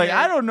students that are like,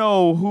 I don't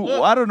know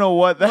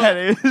what that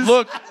is.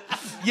 Look,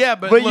 yeah,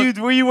 but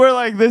you were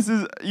like,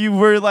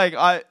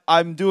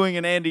 I'm doing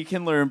an Andy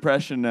Kindler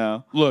impression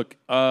now. Look,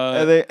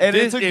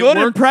 it's a good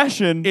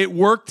impression. It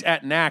worked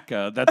at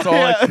NACA. That's all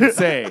I can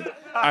say.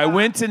 I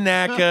went to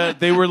NACA.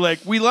 They were like,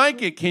 we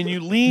like it. Can you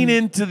lean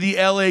into the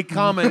LA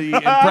comedy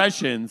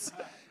impressions?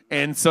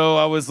 And so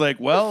I was like,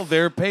 well,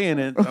 they're paying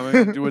it. I'm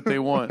going to do what they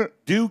want.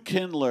 Do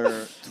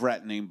Kindler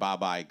threatening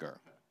Bob Iger.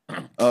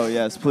 Oh,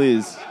 yes,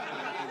 please.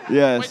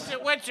 Yes.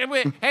 Here's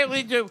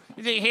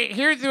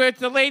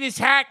the latest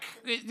hack.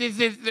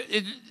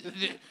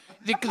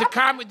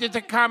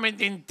 The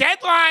comment in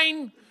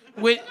Deadline.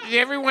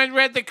 Everyone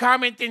read the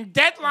comment in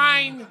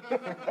Deadline.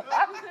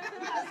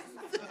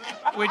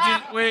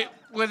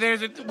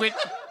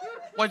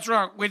 What's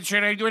wrong?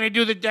 Should I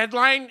do the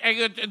Deadline?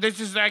 This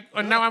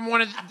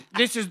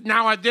is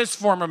now this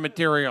form of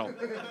material.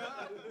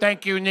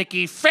 Thank you,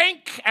 Nikki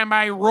Fink. Am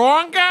I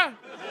wrong?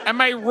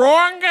 Am I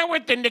wrong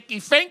with the Nikki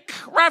Fink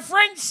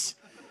reference?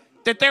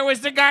 That there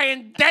was the guy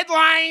in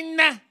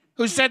Deadline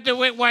who said that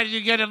why did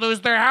you get to lose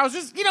their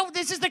houses?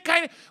 This is the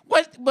kind of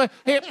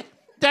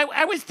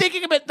I was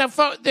thinking about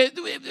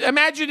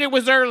imagine it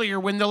was earlier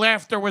when the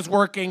laughter was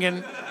working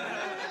and.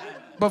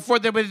 Before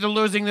there was the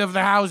losing of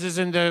the houses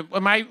and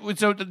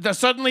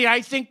suddenly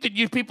I think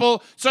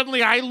that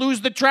suddenly I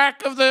lose the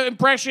track of the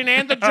impression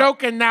and the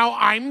joke and now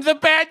I'm the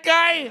bad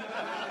guy.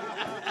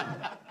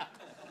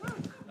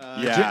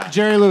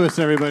 Jerry Lewis,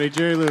 everybody,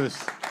 Jerry Lewis.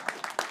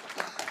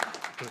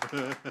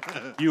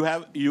 You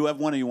have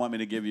one, or you want me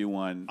to give you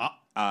one?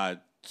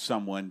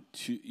 Someone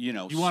to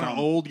You want an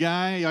old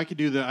guy? I could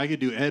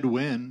do Ed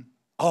Wynn.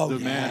 Oh, the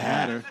Mad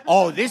Hatter.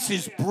 Oh, this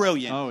is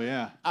brilliant. Oh,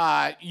 yeah.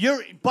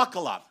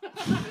 Buckle up.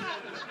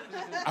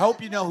 I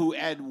hope you know who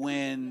Ed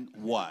Wynn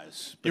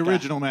was. The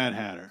original Mad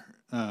Hatter.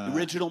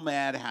 Original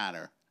Mad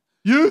Hatter.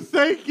 You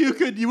think you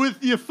could,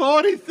 with your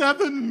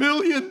 $47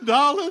 million,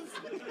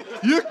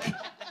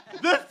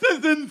 this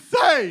is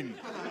insane.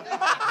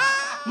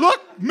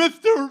 Look,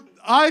 Mr.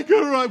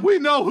 Iger, we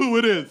know who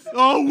it is.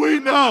 Oh, we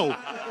know.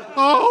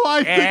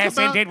 Oh, Yes,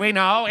 indeed we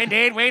know.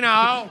 Indeed we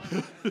know.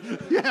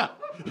 Yeah.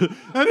 And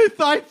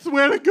I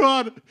swear to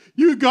God,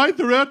 you guys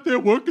are out there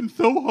working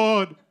so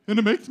hard, and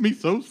it makes me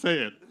so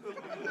sad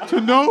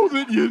to know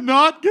that you're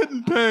not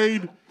getting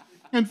paid.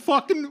 And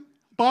fucking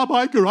Bob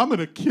Iger, I'm going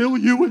to kill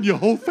you and your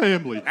whole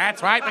family.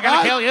 That's right, we're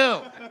going to kill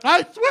you.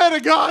 I swear to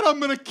God, I'm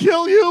going to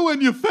kill you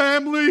and your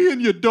family and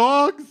your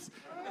dogs.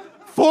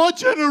 4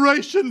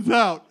 generations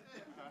out.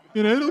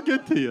 You know, it'll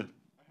get to you.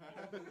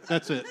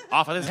 That's it.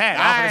 Off of his head.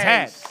 Off of his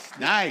head.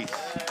 Nice.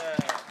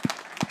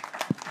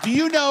 Do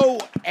you know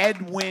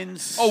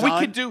Edwin's son? Oh, we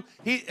could do.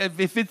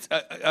 If it's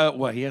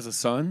what? He has a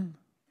son.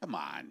 Come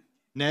on.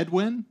 Ned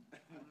Wynn?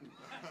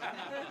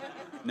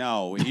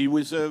 No, he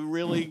was a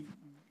really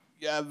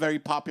very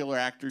popular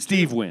actor.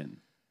 Steve Wynn.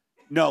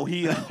 No,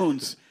 he's a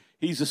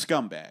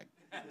scumbag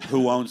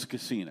who owns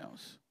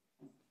casinos.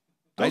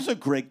 Those are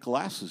great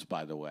glasses,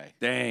 by the way.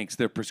 Thanks.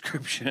 They're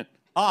prescription.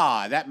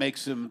 Ah, that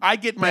makes them I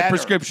get my better.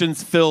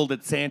 prescriptions filled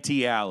at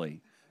Santee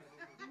Alley.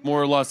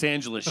 More Los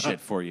Angeles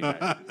shit for you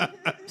guys.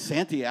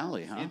 Santee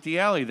Alley, huh? Santee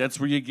Alley, that's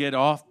where you get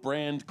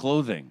off-brand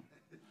clothing.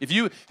 If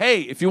you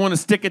want to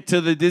stick it to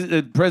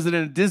the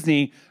president of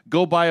Disney,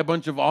 go buy a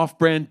bunch of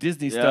off-brand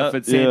Disney stuff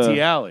at Santee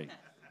Alley.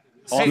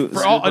 Hey, in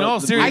all I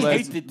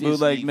seriousness, hate the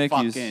Disney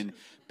fucking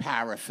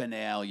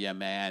paraphernalia,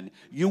 man.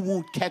 You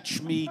won't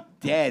catch me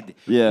dead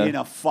in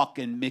a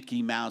fucking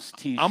Mickey Mouse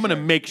T-shirt. I'm going to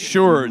make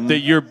sure that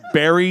you're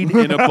buried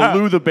in a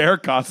Baloo the Bear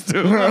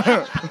costume.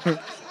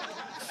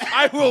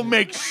 I will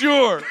make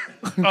sure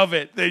of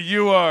it that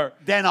you are.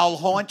 Then I'll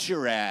haunt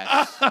your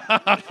ass.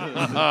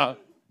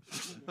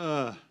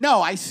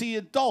 No, I see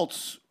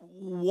adults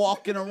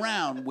walking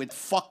around with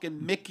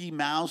fucking Mickey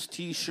Mouse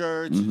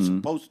T-shirts. It's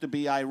supposed to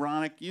be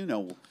ironic, you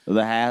know.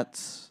 The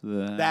hats.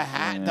 The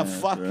hat, the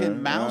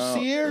fucking mouse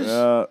ears.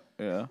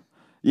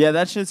 Yeah,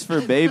 that shit's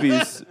for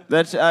babies.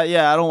 That's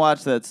I don't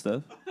watch that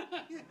stuff.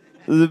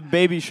 The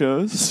baby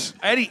shows.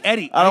 Eddie,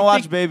 I don't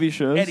watch baby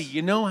shows. Eddie,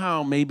 you know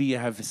how maybe you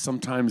have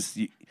sometimes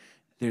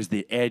there's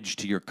the edge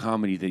to your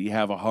comedy that you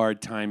have a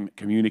hard time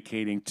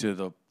communicating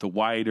to the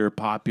wider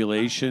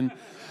population?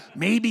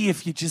 Maybe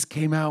if you just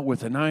came out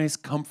with a nice,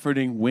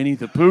 comforting Winnie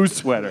the Pooh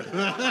sweater.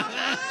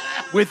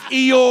 With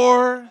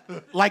Eeyore.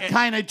 Like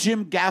kind of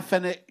Jim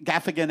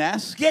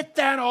Gaffigan-esque. Get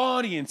that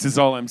audience is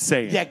all I'm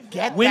saying. Yeah,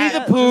 get Winnie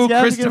that. the Pooh, Does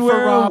Gaffigan Christopher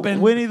wear a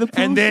Robin. Winnie the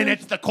Pooh and then shirt?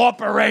 it's the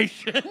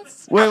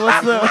corporations. Wait,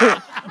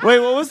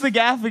 what was the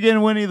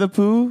Gaffigan Winnie the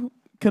Pooh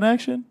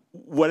connection?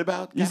 What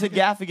about You said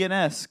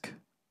Gaffigan-esque.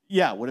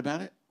 Yeah, what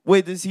about it?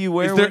 Wait, does he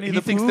wear Winnie the Pooh?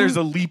 He thinks there's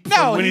a leap No,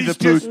 from Winnie the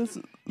Pooh.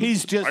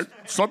 He's just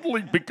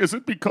Suddenly, is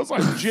it because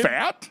I'm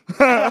fat?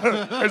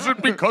 Is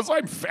it because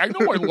I'm fat? I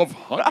know I love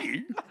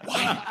honey.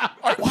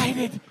 why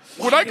did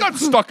When I got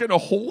stuck in a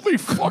hole, they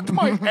fucked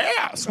my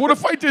ass. What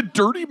if I did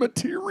dirty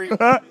material?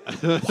 Why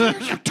are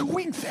you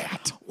doing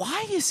that?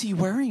 Why is he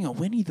wearing a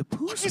Winnie the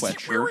Pooh Is he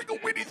wearing a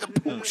Winnie the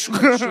Pooh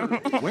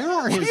sweatshirt? Where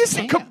are Why his is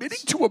he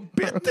committing to a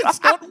bit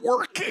that's not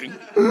working?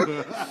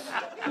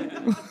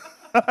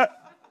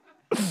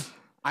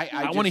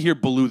 I want to hear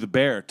Baloo the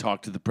Bear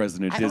talk to the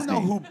president of I don't Disney.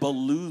 know who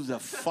Baloo the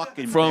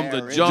fucking From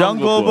bear the is.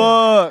 Jungle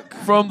Book.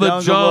 From the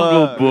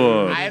Jungle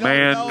Book. I don't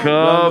Man know.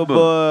 cub.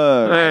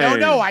 Book. I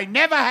don't know. I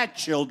never had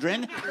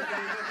children.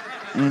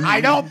 I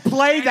don't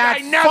play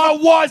that. I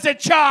never was a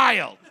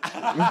child.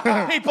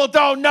 People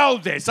don't know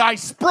this. I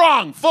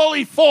sprung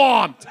fully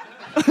formed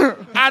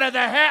out of the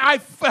head.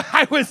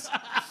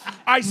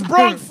 I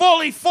sprung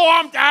fully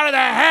formed out of the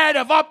head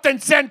of Upton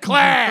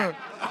Sinclair.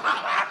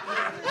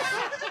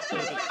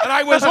 And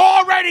I was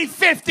already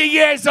 50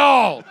 years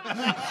old.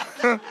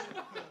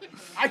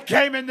 I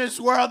came in this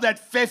world at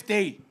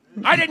 50.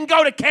 I didn't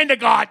go to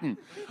kindergarten.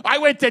 I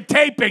went to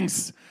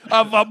tapings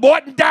of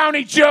Morton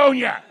Downey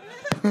Jr.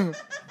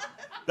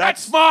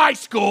 That's my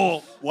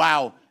school.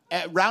 Wow.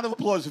 Round of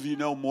applause if you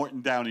know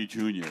Morton Downey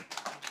Jr.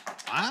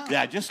 Wow.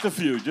 Yeah, just a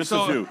few. A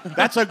few.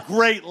 That's a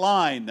great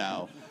line,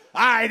 though.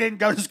 I didn't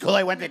go to school.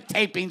 I went to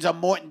tapings of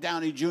Morton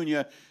Downey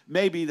Jr.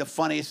 Maybe the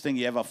funniest thing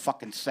you ever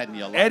fucking said in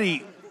your life.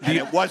 Eddie. And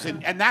it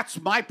wasn't. And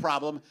that's my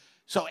problem.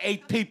 So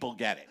 8 people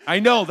get it. I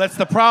know, that's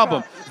the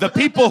problem. The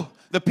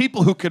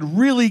people who could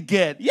really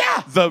get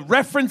the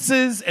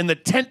references and the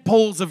tent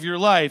poles of your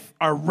life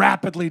are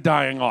rapidly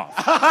dying off.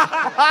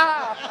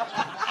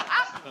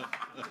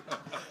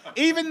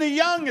 Even the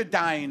young are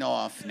dying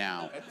off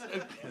now.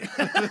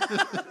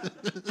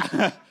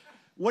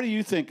 What do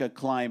you think of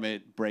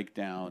climate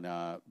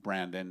breakdown,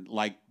 Brandon?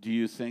 Like, do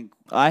you think...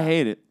 I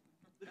hate it.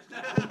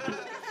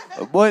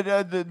 What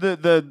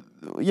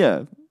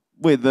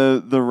Wait,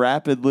 the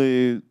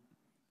rapidly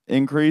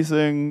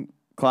increasing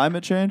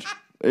climate change?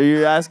 Are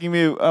you asking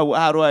me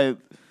how do I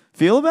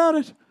feel about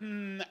it?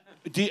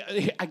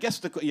 I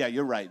guess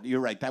you're right. You're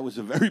right. That was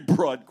a very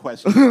broad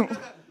question.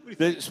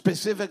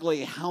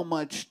 Specifically, how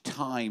much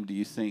time do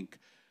you think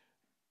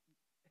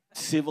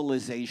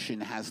civilization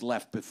has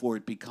left before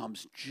it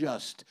becomes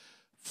just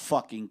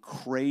fucking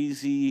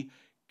crazy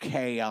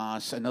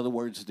chaos? In other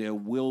words, there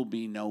will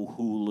be no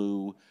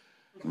Hulu.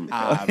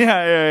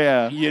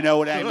 Yeah. You know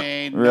what I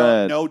mean?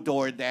 Right. No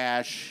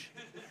DoorDash.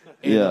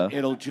 Yeah.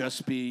 It'll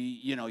just be,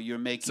 you're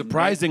making...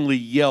 Surprisingly,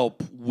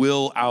 Yelp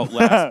will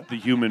outlast the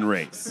human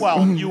race.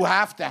 Well, you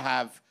have to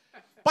have...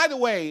 By the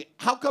way,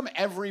 how come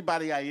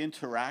everybody I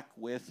interact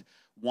with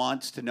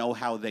wants to know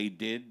how they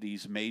did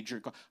these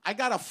major... I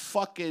got a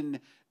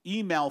fucking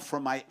email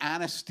from my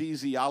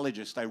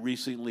anesthesiologist. I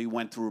recently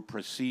went through a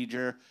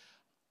procedure.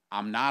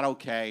 I'm not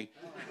okay.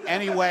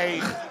 Anyway...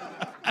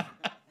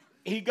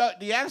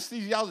 the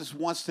anesthesiologist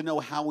wants to know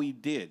how he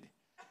did.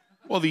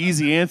 Well, the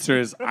easy answer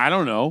is I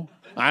don't know.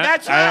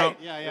 That's right.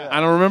 I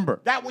don't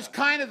remember. That was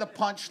kind of the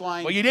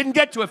punchline. Well, you didn't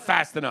get to it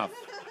fast enough.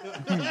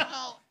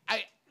 Well,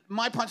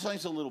 my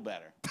punchline's a little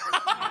better.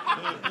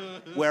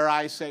 Where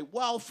I say,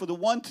 well, for the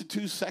 1 to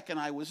 2 second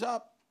I was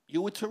up,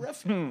 you were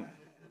terrific.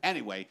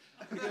 Anyway.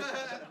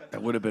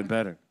 That would have been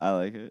better. I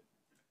like it.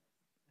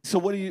 So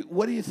what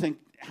do you think?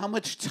 How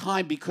much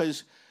time?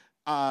 Because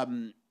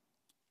do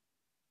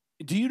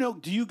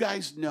you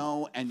guys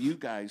know, and you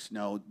guys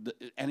know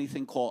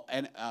anything called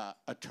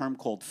a term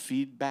called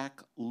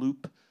feedback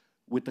loop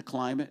with the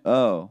climate?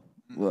 Oh,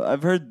 well,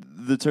 I've heard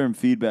the term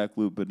feedback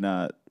loop, but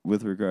not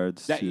with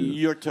regards to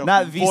you're talking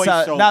not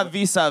voiceover.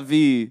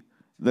 vis-a-vis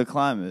the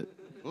climate.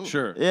 Ooh.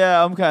 Sure.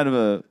 Yeah, I'm kind of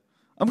an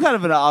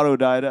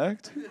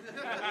autodidact.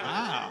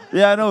 Wow.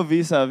 Yeah, I know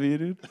vis-a-vis,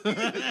 dude.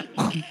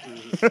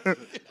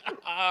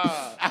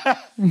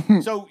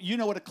 So you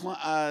know what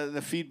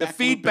the feedback The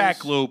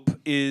feedback loop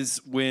loop is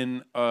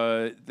when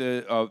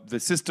the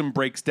system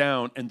breaks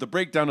down, and the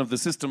breakdown of the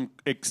system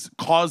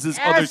causes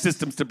other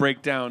systems to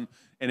break down,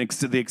 and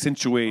they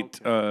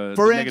accentuate the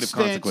negative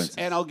consequences.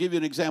 And I'll give you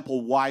an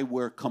example why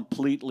we're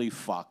completely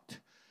fucked.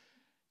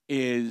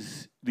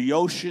 Is the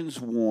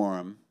ocean's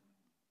warm,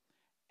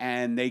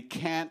 and they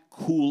can't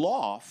cool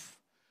off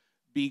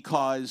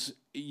because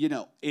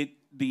the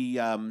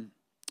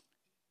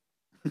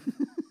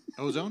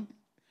ozone?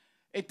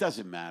 It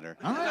doesn't matter.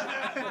 All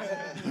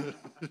right.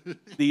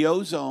 The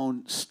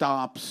ozone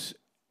stops,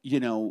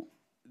 the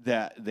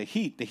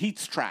heat. The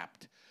heat's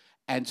trapped.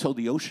 And so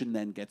the ocean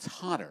then gets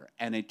hotter,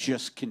 and it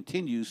just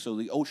continues. So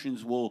the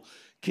oceans will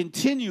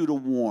continue to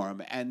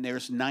warm, and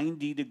there's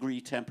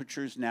 90-degree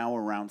temperatures now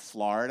around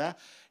Florida.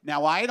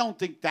 Now, I don't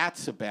think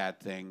that's a bad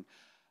thing.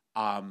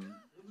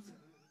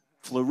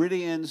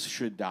 Floridians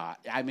should die.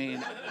 I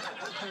mean,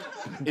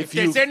 if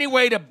there's any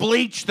way to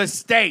bleach the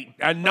state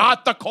and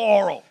not the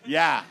coral.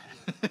 Yeah.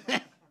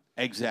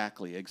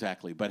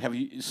 Exactly. But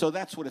so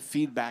that's what a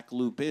feedback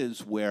loop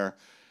is, where,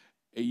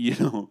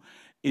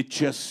 it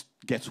just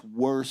gets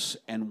worse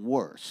and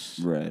worse.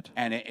 Right.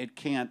 And it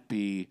can't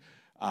be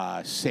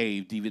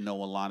saved, even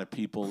though a lot of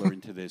people are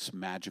into this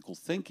magical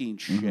thinking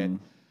shit. Mm-hmm.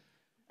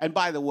 And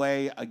by the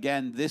way,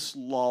 again, this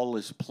lull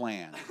is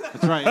planned.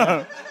 That's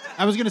right.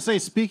 I was going to say,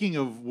 speaking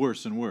of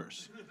worse and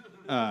worse,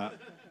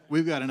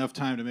 we've got enough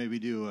time to maybe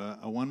do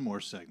a one more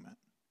segment.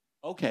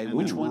 Okay, And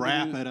which then one?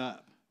 wrap it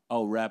up.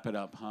 Oh, wrap it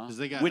up, huh? 'Cause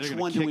they're Which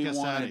gonna one do kick we us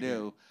want outta to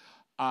do?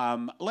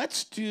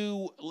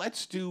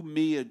 Let's do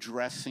me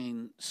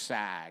addressing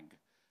SAG.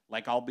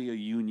 Like I'll be a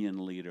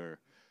union leader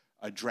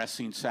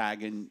addressing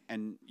SAG,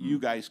 and you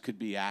guys could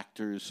be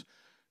actors,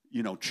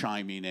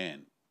 chiming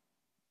in.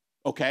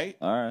 Okay?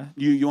 All right.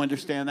 You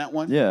understand that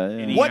one?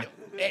 Yeah. What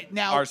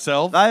now?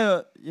 Ourselves?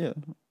 Yeah.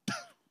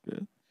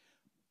 Good.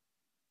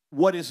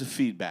 What is a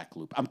feedback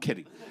loop? I'm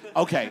kidding.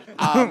 Okay.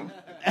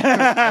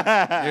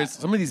 There's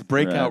some of these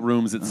breakout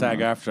rooms at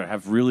SAG-AFTRA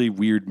have really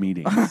weird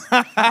meetings.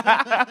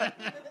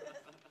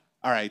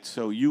 All right.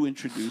 So you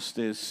introduced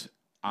this.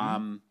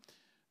 I'm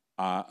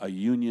a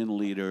union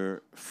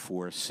leader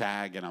for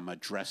SAG, and I'm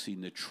addressing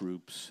the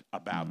troops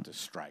about the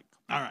strike.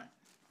 All right.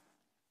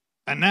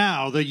 And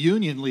now the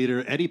union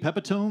leader, Eddie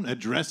Pepitone,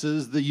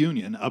 addresses the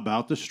union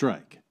about the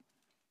strike.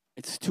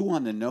 It's too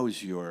on the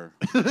nose,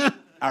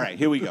 All right,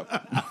 here we go.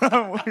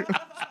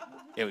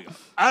 Here we go.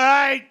 All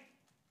right.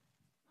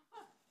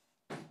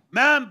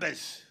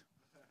 Members,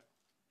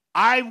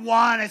 I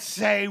want to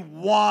say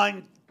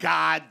one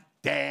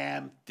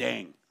goddamn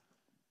thing.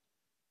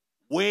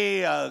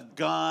 We are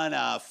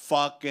gonna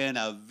fucking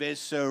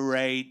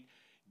eviscerate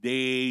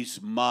these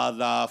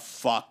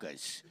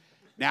motherfuckers.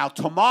 Now,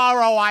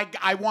 tomorrow,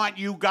 I want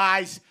you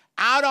guys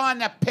out on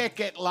the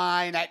picket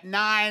line at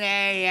 9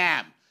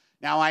 a.m.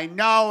 Now, I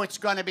know it's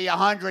going to be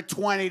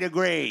 120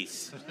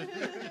 degrees.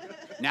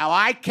 Now,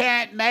 I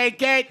can't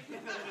make it.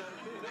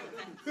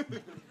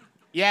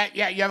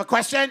 Yeah, you have a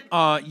question?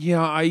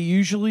 Yeah, I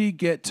usually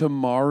get to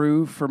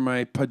Maru for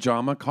my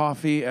pajama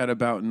coffee at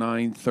about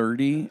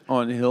 9:30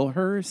 on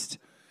Hillhurst.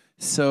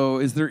 So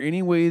is there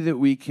any way that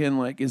we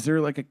can, is there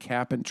a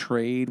cap and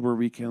trade where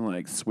we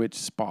can, switch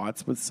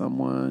spots with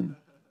someone?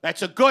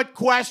 That's a good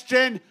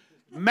question.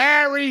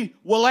 Mary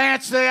will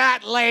answer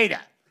that later.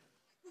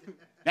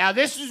 Now,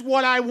 this is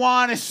what I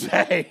want to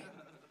say.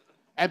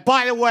 And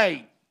by the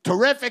way,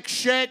 terrific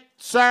shit,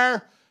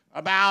 sir,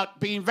 about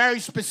being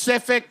very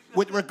specific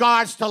with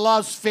regards to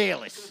Los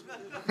Feliz.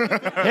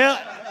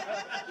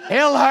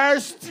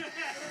 Hillhurst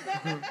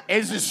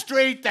is a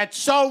street that's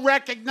so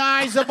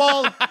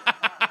recognizable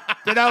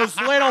to those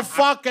little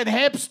fucking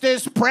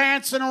hipsters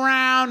prancing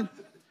around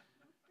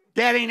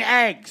getting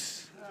eggs.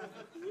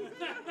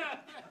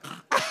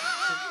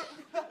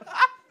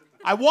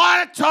 I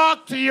want to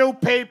talk to you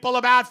people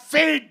about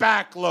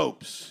feedback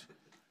loops.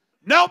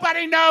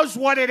 Nobody knows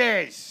what it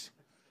is,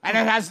 and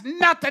it has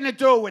nothing to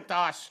do with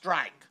our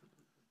strike.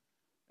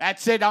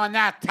 That's it on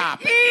that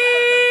topic.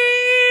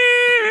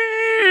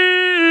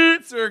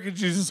 Sir, could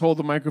you just hold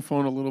the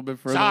microphone a little bit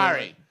further?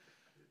 Sorry.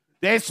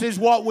 This is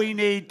what we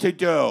need to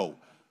do.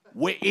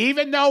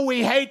 Even though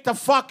we hate the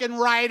fucking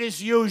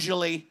writers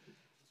usually,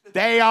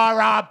 they are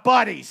our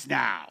buddies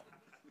now.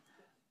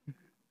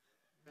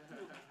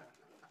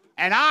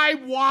 And I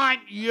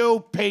want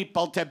you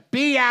people to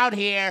be out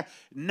here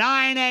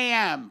 9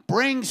 a.m.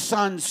 Bring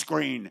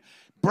sunscreen,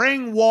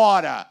 bring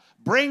water,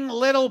 bring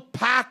little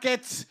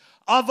packets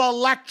of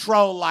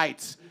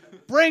electrolytes,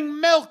 bring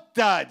Milk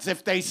Duds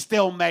if they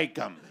still make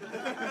them.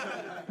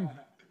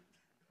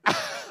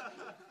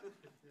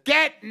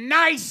 Get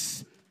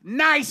nice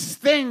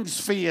things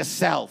for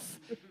yourself.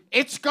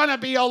 It's going to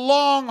be a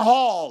long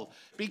haul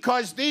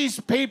because these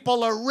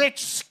people are rich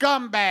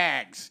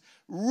scumbags.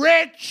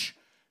 Rich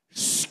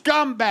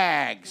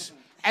scumbags.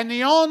 And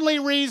the only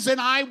reason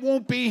I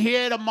won't be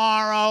here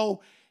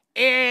tomorrow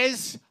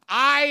is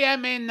I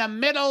am in the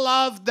middle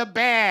of the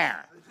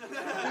bear.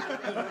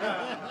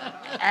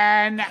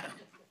 And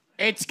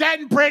it's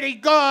getting pretty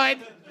good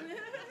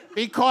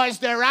because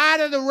they're out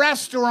of the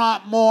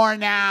restaurant more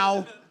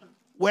now,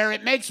 where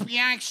it makes me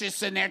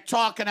anxious and they're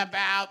talking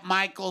about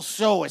Michael's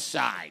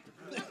suicide.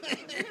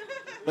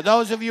 For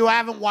those of you who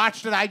haven't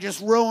watched it, I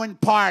just ruined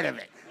part of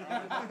it.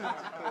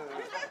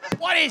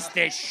 What is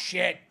this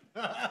shit?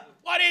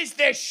 What is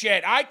this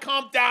shit? I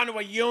come down to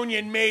a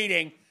union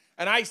meeting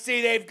and I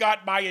see they've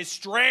got my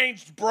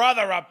estranged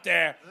brother up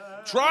there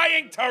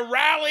trying to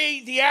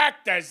rally the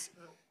actors,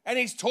 and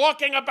he's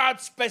talking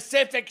about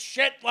specific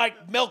shit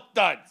like Milk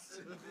Duds.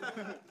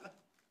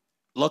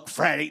 Look,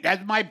 Freddie,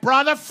 that's my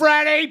brother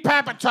Freddie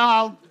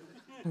Pepitone,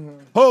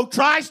 who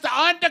tries to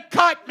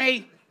undercut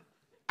me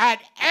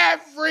at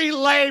every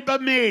labor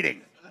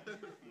meeting.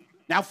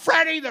 Now,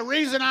 Freddie, the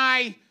reason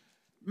I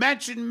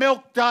mentioned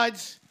Milk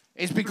Duds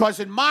is because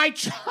in my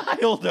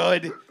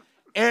childhood,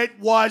 it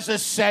was a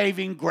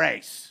saving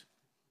grace.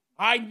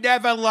 I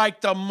never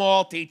liked the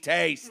malty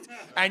taste,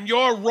 and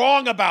you're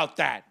wrong about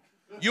that.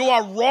 You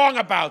are wrong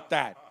about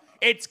that.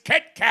 It's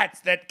Kit Kats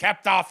that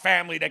kept our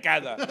family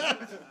together.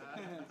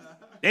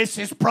 This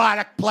is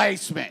product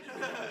placement.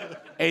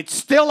 It's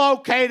still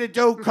okay to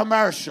do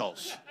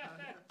commercials.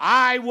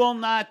 I will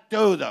not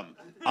do them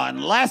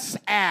unless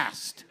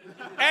asked.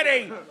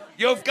 Eddie,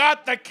 you've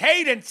got the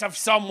cadence of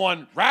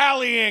someone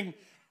rallying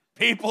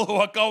people who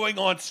are going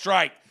on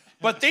strike.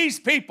 But these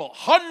people,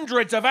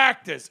 hundreds of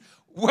actors,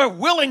 were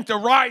willing to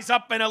rise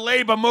up in a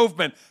labor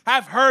movement,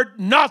 have heard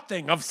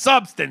nothing of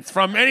substance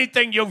from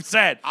anything you've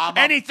said.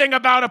 Anything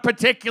about a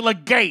particular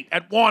gate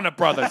at Warner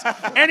Brothers.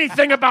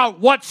 Anything about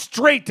what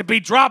street to be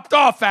dropped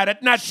off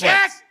at Netflix.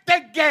 Check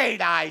the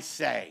gate, I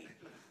say.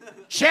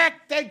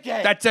 Check the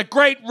gate. That's a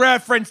great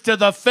reference to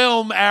the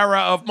film era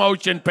of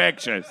motion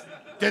pictures.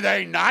 Do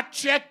they not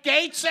check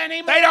gates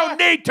anymore? They don't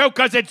need to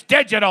because it's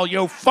digital,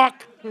 you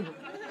fuck.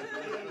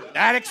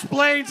 That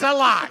explains a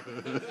lot.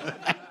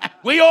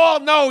 We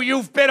all know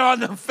you've been on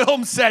the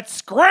film set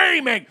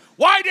screaming,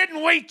 "Why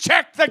didn't we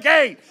check the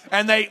gate?"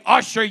 And they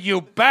usher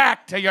you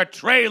back to your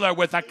trailer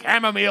with a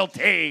chamomile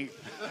tea.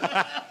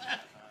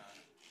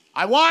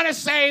 I want to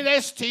say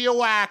this to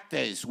you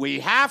actors.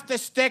 We have to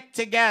stick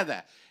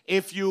together.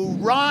 If you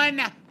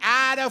run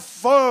out of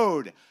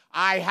food,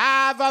 I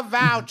have a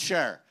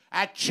voucher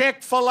at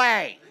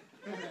Chick-fil-A.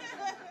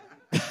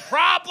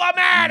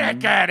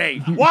 Problematic, Eddie.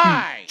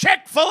 Why?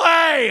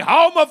 Chick-fil-A,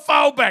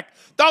 homophobic.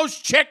 Those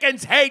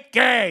chickens hate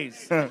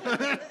gays. All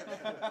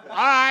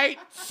right,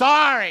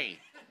 sorry.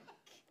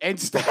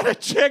 Instead of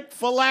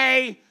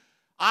Chick-fil-A,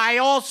 I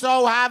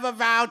also have a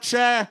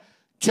voucher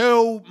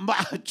to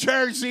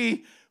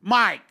Jersey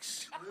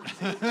Mike's.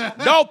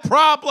 No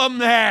problem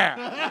there.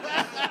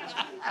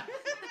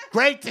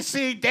 Great to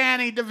see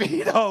Danny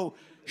DeVito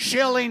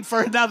shilling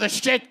for another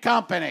shit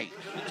company.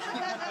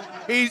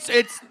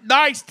 It's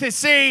nice to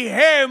see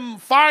him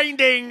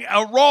finding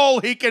a role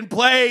he can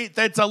play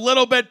that's a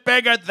little bit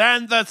bigger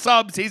than the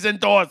subs he's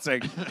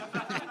endorsing.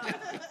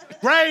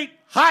 Great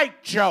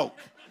height joke.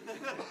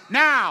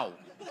 Now,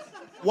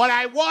 what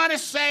I want to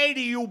say to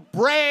you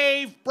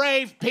brave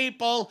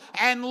people,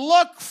 and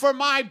look for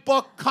my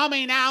book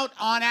coming out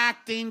on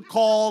acting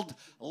called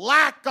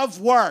Lack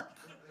of Work.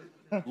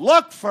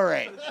 Look for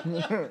it.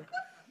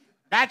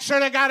 That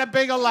should have got a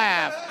bigger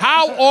laugh.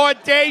 How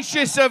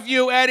audacious of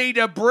you, Eddie,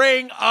 to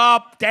bring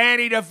up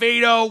Danny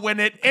DeVito when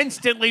it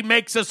instantly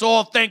makes us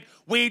all think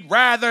we'd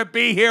rather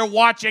be here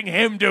watching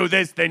him do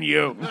this than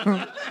you.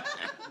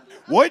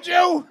 Would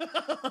you?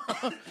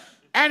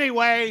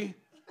 Anyway,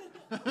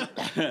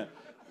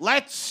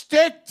 let's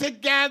stick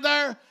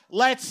together.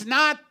 Let's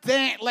not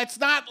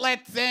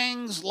let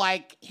things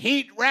like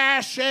heat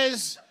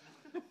rashes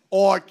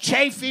or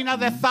chafing of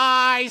the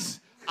thighs.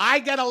 I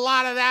get a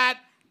lot of that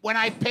when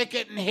I pick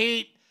it in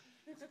heat.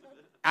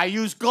 I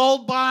use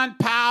Gold Bond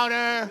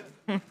powder.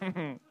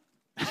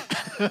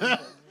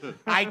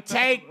 I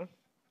take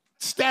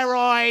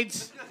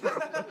steroids.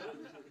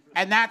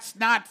 And that's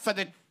not for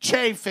the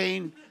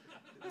chafing.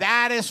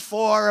 That is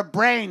for a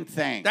brain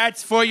thing.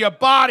 That's for your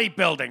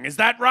bodybuilding. Is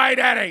that right,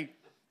 Eddie?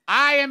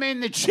 I am in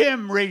the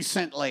gym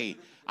recently.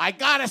 I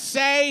gotta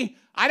say,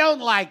 I don't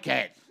like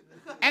it.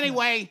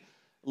 Anyway,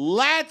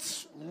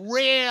 let's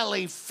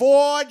really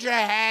forge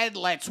ahead.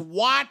 Let's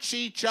watch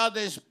each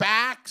other's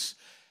backs.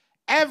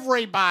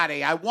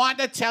 Everybody, I want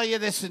to tell you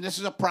this, and this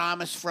is a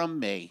promise from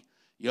me,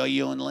 your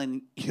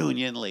union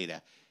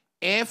leader.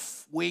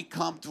 If we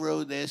come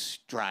through this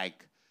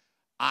strike,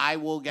 I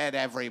will get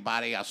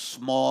everybody a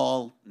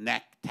small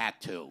neck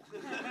tattoo.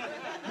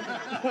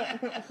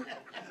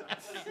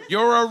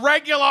 You're a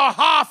regular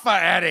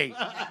Hoffa, Eddie.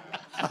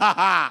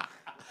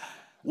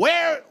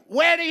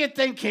 Where do you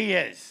think he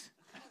is?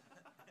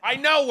 I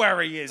know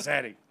where he is,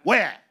 Eddie.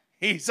 Where?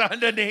 He's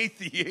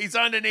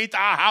underneath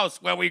our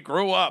house where we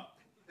grew up.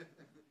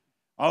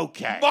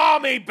 Okay.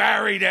 Mommy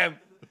buried him.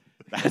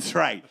 That's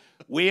right.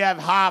 We have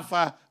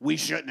Hoffa. We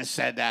shouldn't have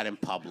said that in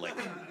public.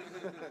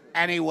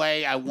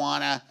 Anyway, I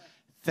want to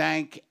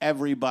thank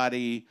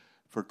everybody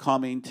for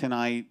coming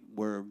tonight.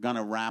 We're going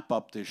to wrap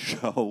up this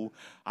show.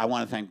 I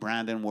want to thank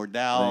Brandon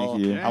Wardell.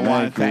 Thank you. I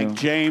want to thank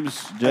James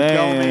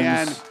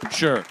Adomian.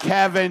 Sure.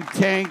 Kevin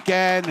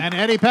Tinkin. And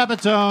Eddie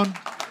Pepitone.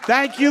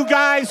 Thank you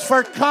guys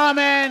for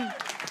coming.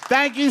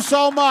 Thank you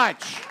so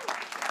much.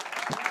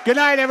 Good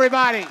night,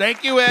 everybody.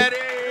 Thank you, Eddie.